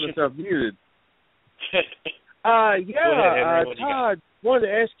I had myself muted. Ahead, Henry, Todd, wanted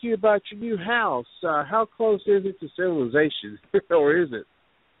to ask you about your new house. How close is it to civilization, or is it?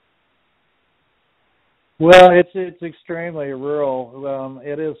 Well, it's extremely rural.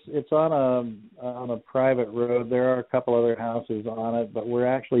 It's on a private road. There are a couple other houses on it, but we're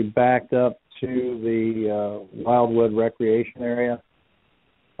actually backed up to the Wildwood Recreation Area,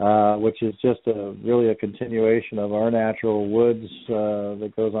 which is just really a continuation of our natural woods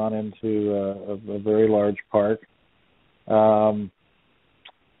that goes on into a very large park.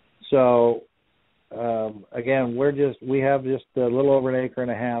 Again, we have just a little over an acre and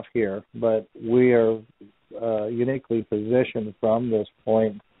a half here, but we are uniquely positioned from this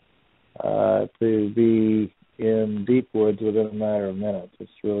point to be in deep woods within a matter of minutes.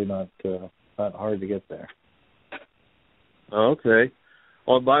 It's really not hard to get there. Okay.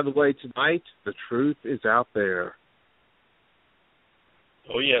 Oh, and by the way, tonight, the truth is out there.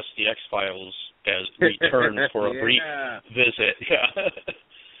 Oh, yes, the X-Files has returned for a brief visit.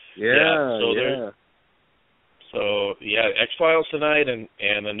 So, X-Files tonight and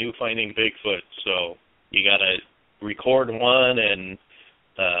a new Finding Bigfoot. So you got to record one and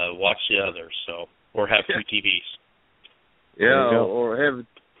watch the other. So, or have two TVs. Yeah, or have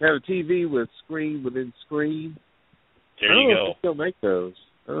a TV with screen within screen. There you go. I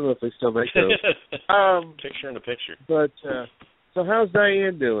don't know if they still make those. Picture in a picture. But so how's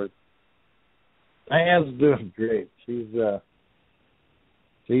Diane doing? Diane's doing great. She's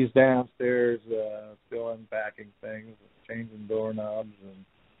downstairs still unpacking things, changing doorknobs, and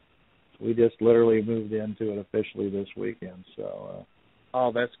we just literally moved into it officially this weekend. So.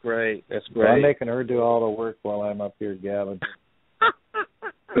 Oh, that's great. That's So great. I'm making her do all the work while I'm up here gabbing.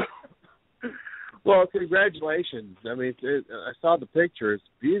 Well, congratulations. I mean, I saw the picture. It's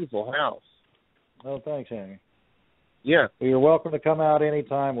a beautiful house. Oh, thanks, Henry. Yeah. Well, you're welcome to come out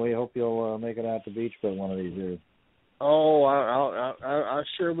anytime. We hope you'll make it out to Beachfoot one of these years. Oh, I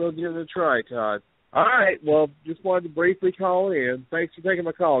sure will give it a try, Todd. All right. Well, just wanted to briefly call in. Thanks for taking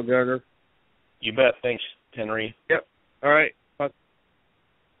my call, Gunnar. You bet. Thanks, Henry. Yep. All right. Bye.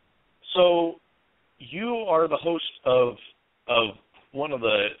 So you are the host of one of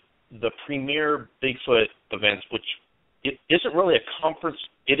the premier Bigfoot events, which it isn't really a conference.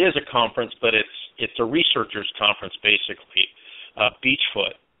 It is a conference, but it's a researchers conference, basically,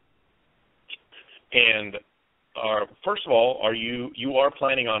 Beachfoot. And first of all, you are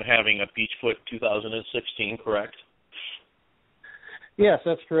planning on having a Beachfoot 2016, correct? Yes,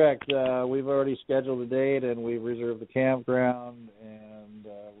 that's correct. We've already scheduled a date, and we've reserved the campground, and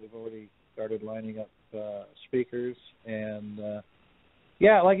we've already started lining up speakers. And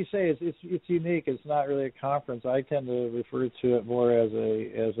like you say, it's unique. It's not really a conference. I tend to refer to it more as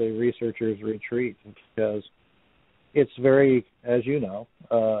a researcher's retreat because it's very, as you know,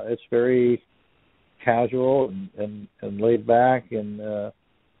 it's very casual and laid back, and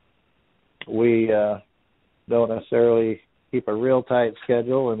we don't necessarily keep a real tight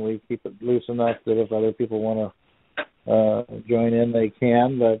schedule, and we keep it loose enough that if other people want to join in, they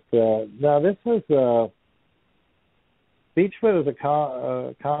can. But no, this is Beachfoot is a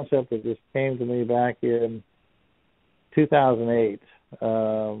concept that just came to me back in 2008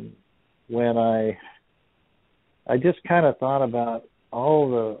 when I just kind of thought about all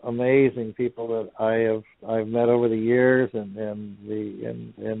the amazing people that I've met over the years, and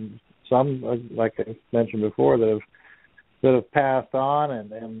some, like I mentioned before, that have passed on,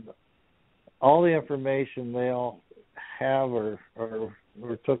 and all the information they all have or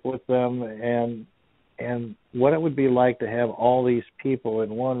took with them, and and what it would be like to have all these people in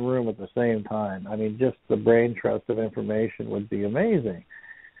one room at the same time. I mean, just the brain trust of information would be amazing,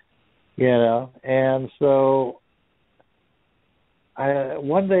 you know. And so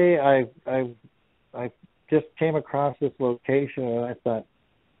one day I just came across this location, and I thought,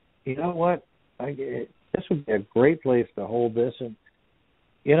 you know what, this would be a great place to hold this. And,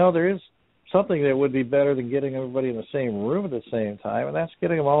 you know, there is something that would be better than getting everybody in the same room at the same time, and that's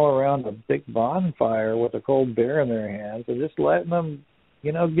getting them all around a big bonfire with a cold beer in their hands and just letting them,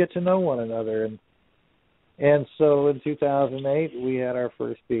 you know, get to know one another. And so in 2008, we had our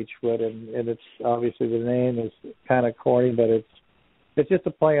first Beachfoot, and it's obviously, the name is kind of corny, but it's just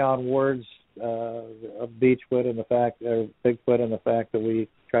a play on words of Beachfoot and the fact, or Bigfoot, and the fact that we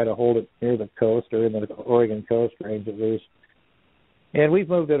try to hold it near the coast, or in the Oregon Coast Range at least. And we've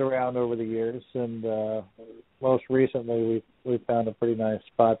moved it around over the years, and most recently we found a pretty nice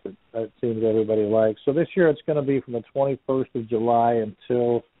spot that it seems everybody likes. So this year it's going to be from the 21st of July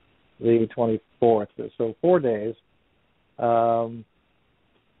until the 24th, so 4 days. I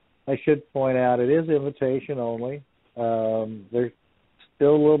should point out it is invitation only. There's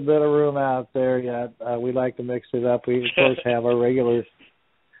still a little bit of room out there yet. We like to mix it up. We, of course, have our regulars.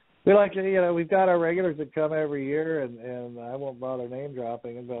 We like to, you know, we've got our regulars that come every year, and I won't bother name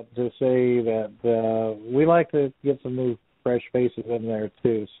dropping them, but to say that we like to get some new, fresh faces in there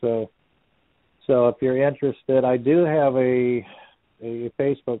too. So if you're interested, I do have a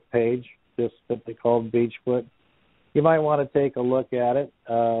Facebook page just simply called Beachfoot. You might want to take a look at it.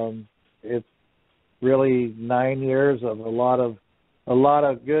 It's really 9 years of a lot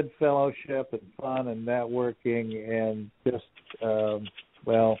of good fellowship and fun and networking, and just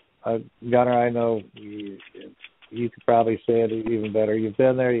Gunnar, I know you could probably say it even better. You've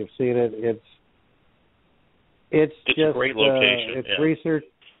been there, you've seen it. It's just a great location. It's research.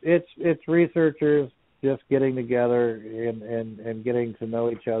 It's researchers just getting together and getting to know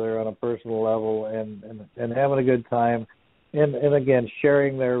each other on a personal level and having a good time, and again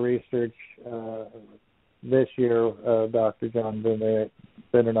sharing their research. This year, Dr. John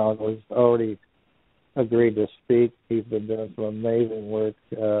Bindernagel has already agreed to speak. He's been doing some amazing work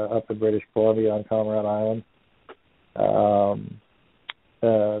up in British Columbia on Comrade Island.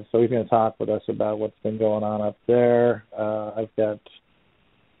 So he's going to talk with us about what's been going on up there. I've got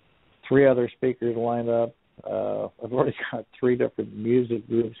 3 other speakers lined up. I've already got 3 different music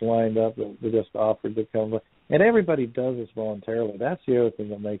groups lined up that we just offered to come. And everybody does this voluntarily. That's the other thing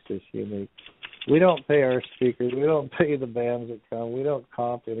that makes this unique. We don't pay our speakers. We don't pay the bands that come. We don't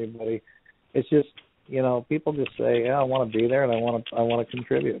comp anybody. It's just, you know, people just say, yeah, I want to be there and I want to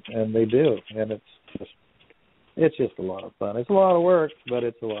contribute, and they do, and it's just a lot of fun. It's a lot of work, but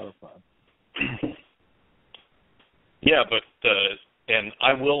it's a lot of fun. Yeah, but and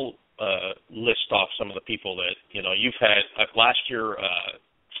I will list off some of the people that, you know, you've had last year.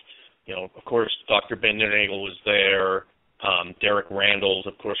 You know, of course, Dr. Bindernagel was there. Derek Randalls,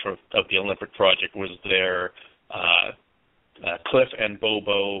 of course, of the Olympic Project was there. Cliff and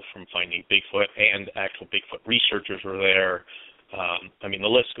Bobo from Finding Bigfoot and actual Bigfoot researchers were there. I mean, the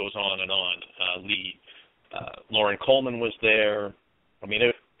list goes on and on. Lauren Coleman was there. I mean,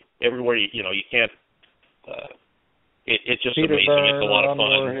 everywhere, you know, you can't, it's just Peter amazing. Byrne, it's a lot of fun.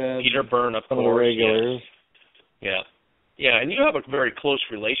 Warhead, Peter Byrne, of course. Regulars. Yes. Yeah, and you have a very close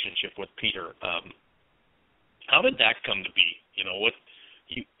relationship with Peter. How did that come to be? You know, what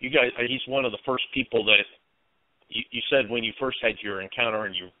you guys, he's one of the first people that you said when you first had your encounter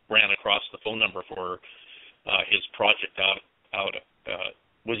and you ran across the phone number for his project out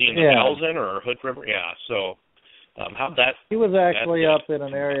was he in the Thousand or Hood River? Yeah. So how'd that? He was actually up in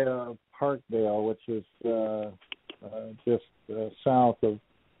an area of Parkdale, which is just south of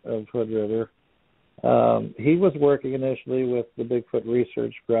Hood River. He was working initially with the Bigfoot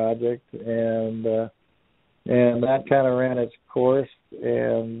Research Project, and that kind of ran its course,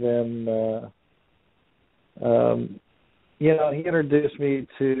 and then. You know, he introduced me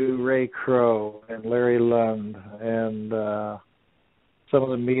to Ray Crow and Larry Lund and some of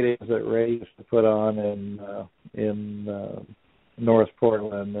the meetings that Ray used to put on in North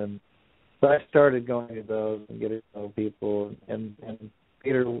Portland, and so I started going to those and getting to know people, and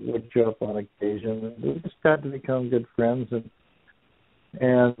Peter would show up on occasion, and we just got to become good friends, and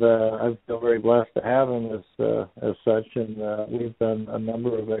I feel very blessed to have him as such, and we've done a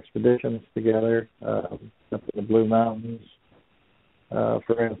number of expeditions together up in the Blue Mountains,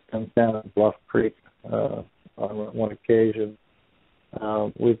 for instance, down at Bluff Creek on one occasion.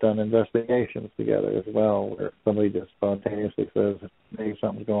 We've done investigations together as well, where somebody just spontaneously says, hey,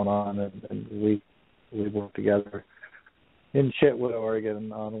 something's going on, and we work together in Chitwood,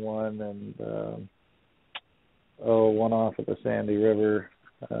 Oregon on one, and one off at the Sandy River.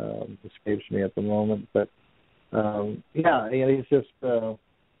 Escapes me at the moment, but he's just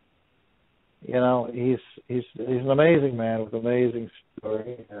he's an amazing man with an amazing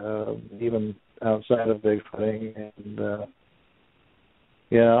story, even outside of bigfooting, and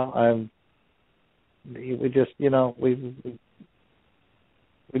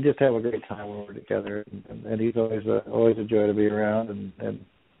we just have a great time when we're together, and he's always a joy to be around, and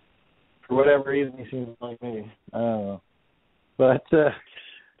for whatever reason he seems like me. I don't know, but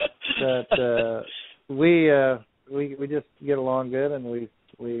we just get along good, and we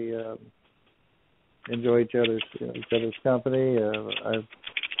enjoy each other's company. I've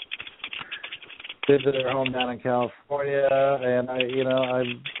visited our home down in California, and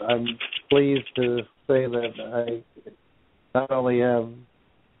I'm pleased to say that I not only have,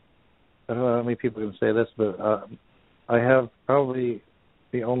 I don't know how many people can say this, but I have probably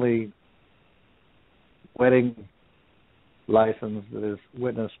the only wedding license that is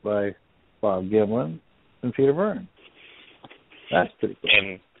witnessed by Bob Gimlin and Peter Byrne. That's pretty cool.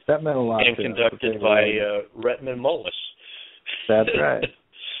 And that meant a lot. And conducted by Retman Mullis. That's right.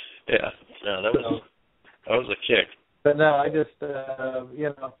 Yeah, no, that was a kick. But no, I just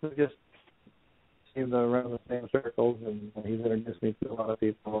we just seem to run in the same circles, and he's introduced me to a lot of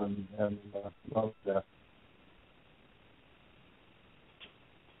people, and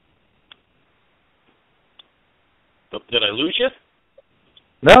Did I lose you?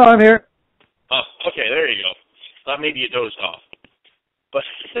 No, I'm here. Oh, okay, there you go. Thought maybe you dozed off. But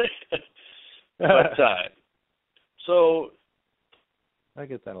so I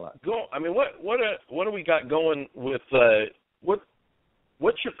get that a lot. What do we got going with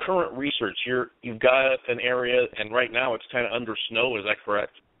what's your current research? You've got an area, and right now it's kind of under snow. Is that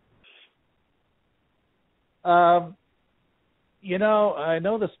correct? I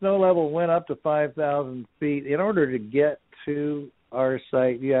know the snow level went up to 5,000 feet. In order to get to our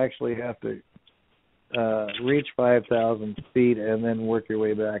site, you actually have to reach 5,000 feet and then work your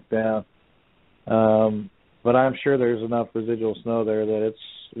way back down. But I'm sure there's enough residual snow there that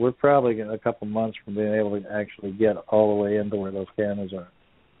we're probably a couple months from being able to actually get all the way into where those cameras are.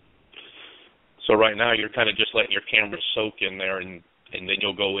 So right now you're kind of just letting your cameras soak in there, and then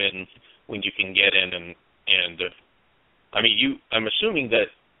you'll go in when you can get in, and I'm assuming that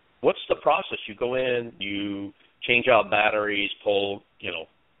what's the process? You go in, you change out batteries, pull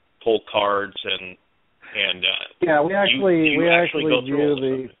cards, and we actually go view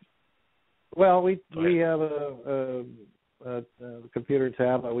through we have a computer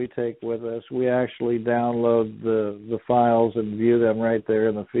tablet we take with us. We actually download the files and view them right there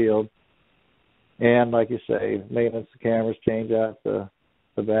in the field. And like you say, maintenance the cameras, change out the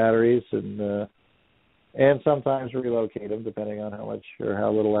batteries, and sometimes relocate them depending on how much or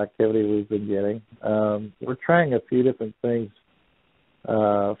how little activity we've been getting. We're trying a few different things.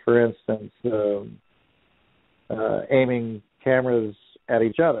 For instance, aiming cameras at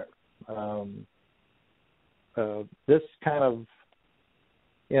each other. This kind of,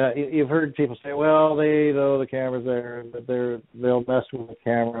 you've heard people say, well, they know the camera's there, but they'll mess with the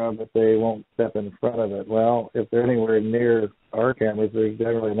camera, but they won't step in front of it. Well, if they're anywhere near our cameras, there's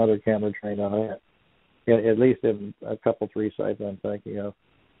generally another camera trained on it. At least in a couple, 3 sites I'm thinking of.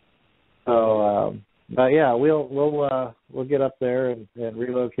 So, but yeah, we'll get up there and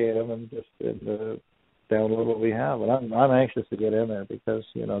relocate them and just download what we have. And I'm anxious to get in there because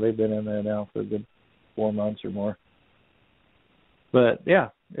they've been in there now for a good 4 months or more. But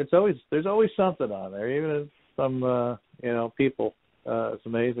yeah, there's always something on there. Even if some people, it's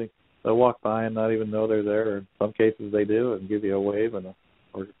amazing. They'll walk by and not even know they're there. Or in some cases they do and give you a wave or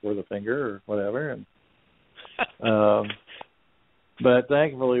the finger or whatever. And but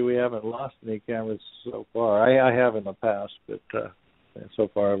thankfully we haven't lost any cameras so far. I have in the past, but so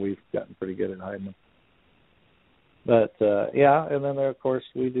far we've gotten pretty good at hiding them. But and then of course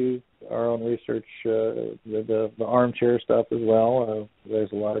we do our own research, the armchair stuff as well.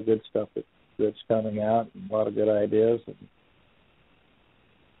 There's a lot of good stuff that's coming out, and a lot of good ideas.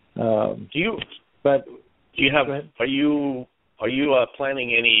 Are you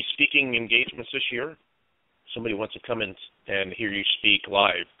planning any speaking engagements this year? Somebody wants to come in and hear you speak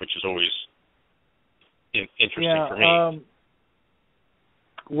live, which is always interesting for me.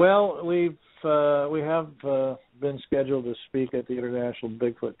 Well, we have been scheduled to speak at the International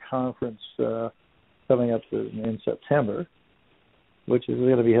Bigfoot Conference coming up in September, which is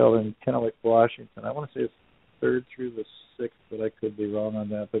going to be held in Kennewick, Washington. I want to say it's 3rd through the 6th, but I could be wrong on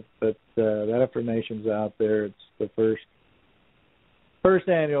that. But that information's out there. It's the first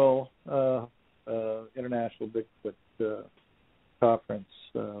annual International Bigfoot Conference.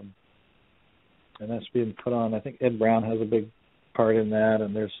 and that's being put on. I think Ed Brown has a big part in that,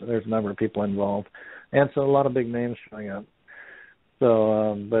 and there's a number of people involved, and so a lot of big names showing up.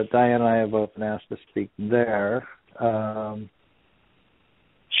 So, but Diane and I have both been asked to speak there. Shane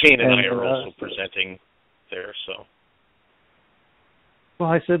and I are also presenting there, so. Well,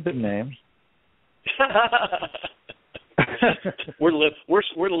 I said big names. we're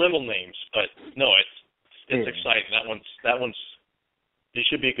little names, but no, it's exciting. That one's it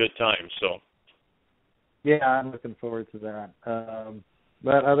should be a good time. So. Yeah, I'm looking forward to that.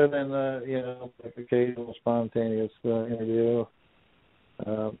 But other than the occasional spontaneous interview,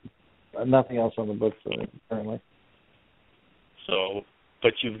 nothing else on the books currently. So,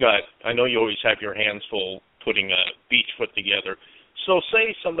 but I know you always have your hands full putting Beachfoot together. So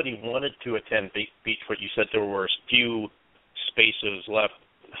say somebody wanted to attend Beachfoot, you said there were a few spaces left.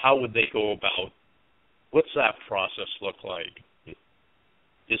 How would they go about? What's that process look like?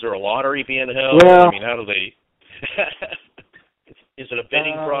 Is there a lottery being held? Well, I mean, how do they... Is it a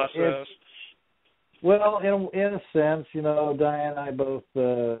bidding process? Well, in a sense, Diane and I both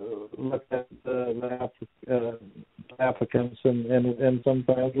look at the applicants, and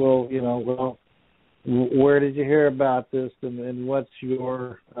sometimes where did you hear about this, and what's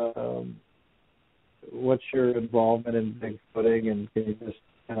your involvement in bigfooting, and can you just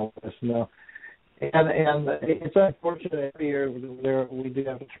let us know? And it's unfortunate every year we do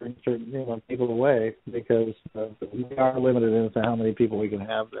have to turn certain people away because we are limited into how many people we can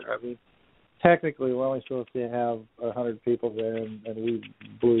have there. I mean, technically we're only supposed to have 100 people there, and we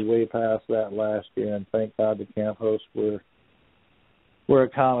blew way past that last year. And thank God the camp hosts were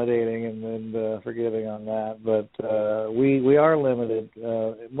accommodating and forgiving on that. But we are limited,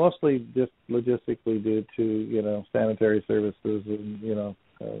 mostly just logistically due to sanitary services and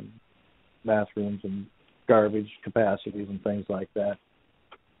bathrooms and garbage capacities and things like that.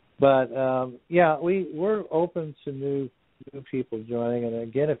 But we're open to new people joining. And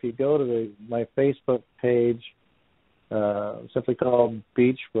again, if you go to my Facebook page, simply called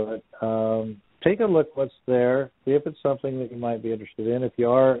Beachfoot, take a look what's there. See if it's something that you might be interested in. If you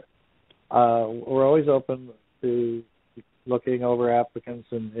are, we're always open to looking over applicants,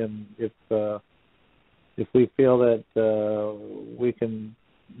 and if we feel that we can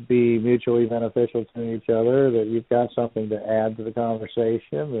be mutually beneficial to each other, that you've got something to add to the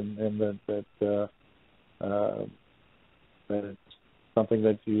conversation, and that it's something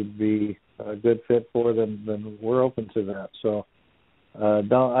that you'd be a good fit for, then we're open to that. So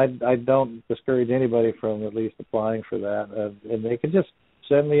I don't discourage anybody from at least applying for that, and they can just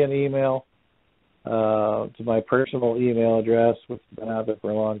send me an email to my personal email address, which has been out there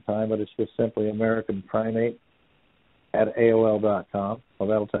for a long time, but it's just simply American Primate at AOL.com. Well,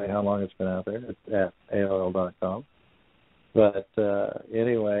 that'll tell you how long it's been out there. It's at AOL.com. But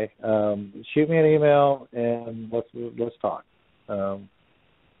anyway, shoot me an email and let's talk.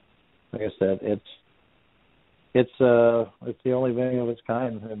 Like I said, it's the only venue of its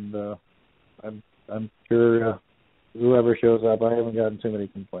kind, and I'm sure whoever shows up, I haven't gotten too many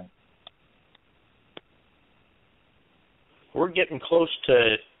complaints. We're getting close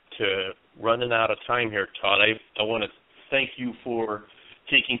to running out of time here, Todd. I want to thank you for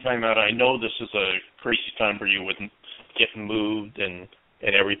taking time out. I know this is a crazy time for you with getting moved and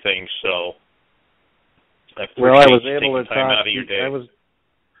everything, so I was able to time out of your day.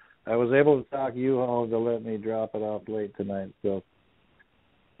 I was able to talk U-Haul to let me drop it off late tonight, so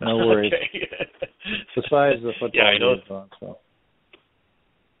no worries. Okay. Besides the football I know. On, so.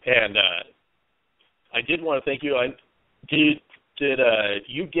 And I did want to thank you. Did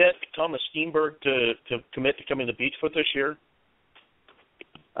you get Thomas Steenberg to commit to coming to Beachfoot this year?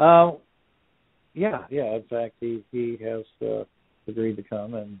 Yeah. In fact, he has agreed to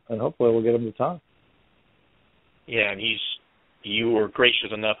come, and hopefully we'll get him to talk. Yeah, and you were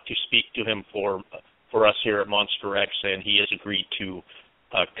gracious enough to speak to him for us here at Monster X, and he has agreed to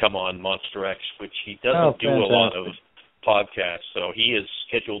come on Monster X, which he doesn't do a lot of podcasts. So he is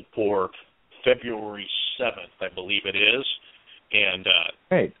scheduled for February 7th, I believe it is. And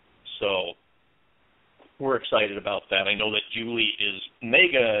great. So we're excited about that. I know that Julie is a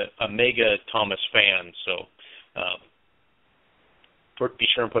mega Thomas fan, so be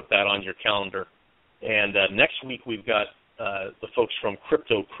sure and put that on your calendar. And next week we've got the folks from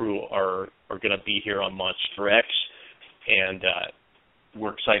Crypto Crew are going to be here on Monster X, and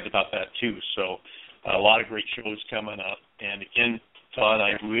we're excited about that too. So a lot of great shows coming up. And again, Todd,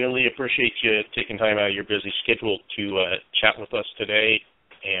 I really appreciate you taking time out of your busy schedule to chat with us today.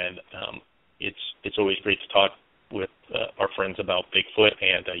 And it's always great to talk with our friends about Bigfoot,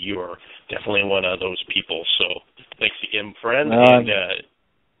 and you are definitely one of those people. So thanks again, friend.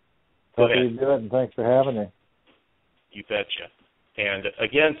 Hope you do it, and thanks for having me. You betcha. And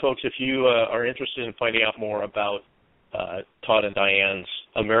again, folks, if you are interested in finding out more about Todd and Diane's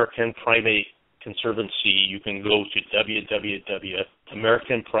American Primate Conservancy, you can go to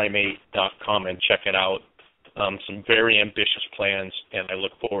www.americanprimate.com and check it out. Some very ambitious plans, and I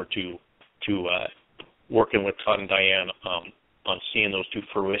look forward to working with Todd and Diane on seeing those to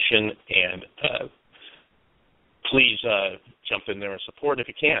fruition. And please jump in there and support if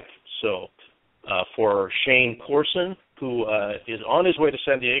you can. So for Shane Corson, who is on his way to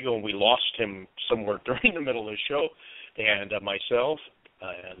San Diego, and we lost him somewhere during the middle of the show, and myself,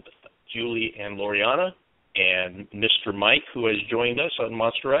 and Julie and Loriana, and Mr. Mike, who has joined us on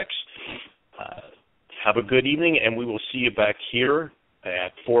Monster X, have a good evening, and we will see you back here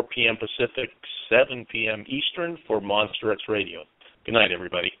at 4 p.m. Pacific, 7 p.m. Eastern for Monster X Radio. Good night,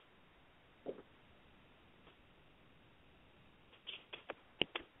 everybody.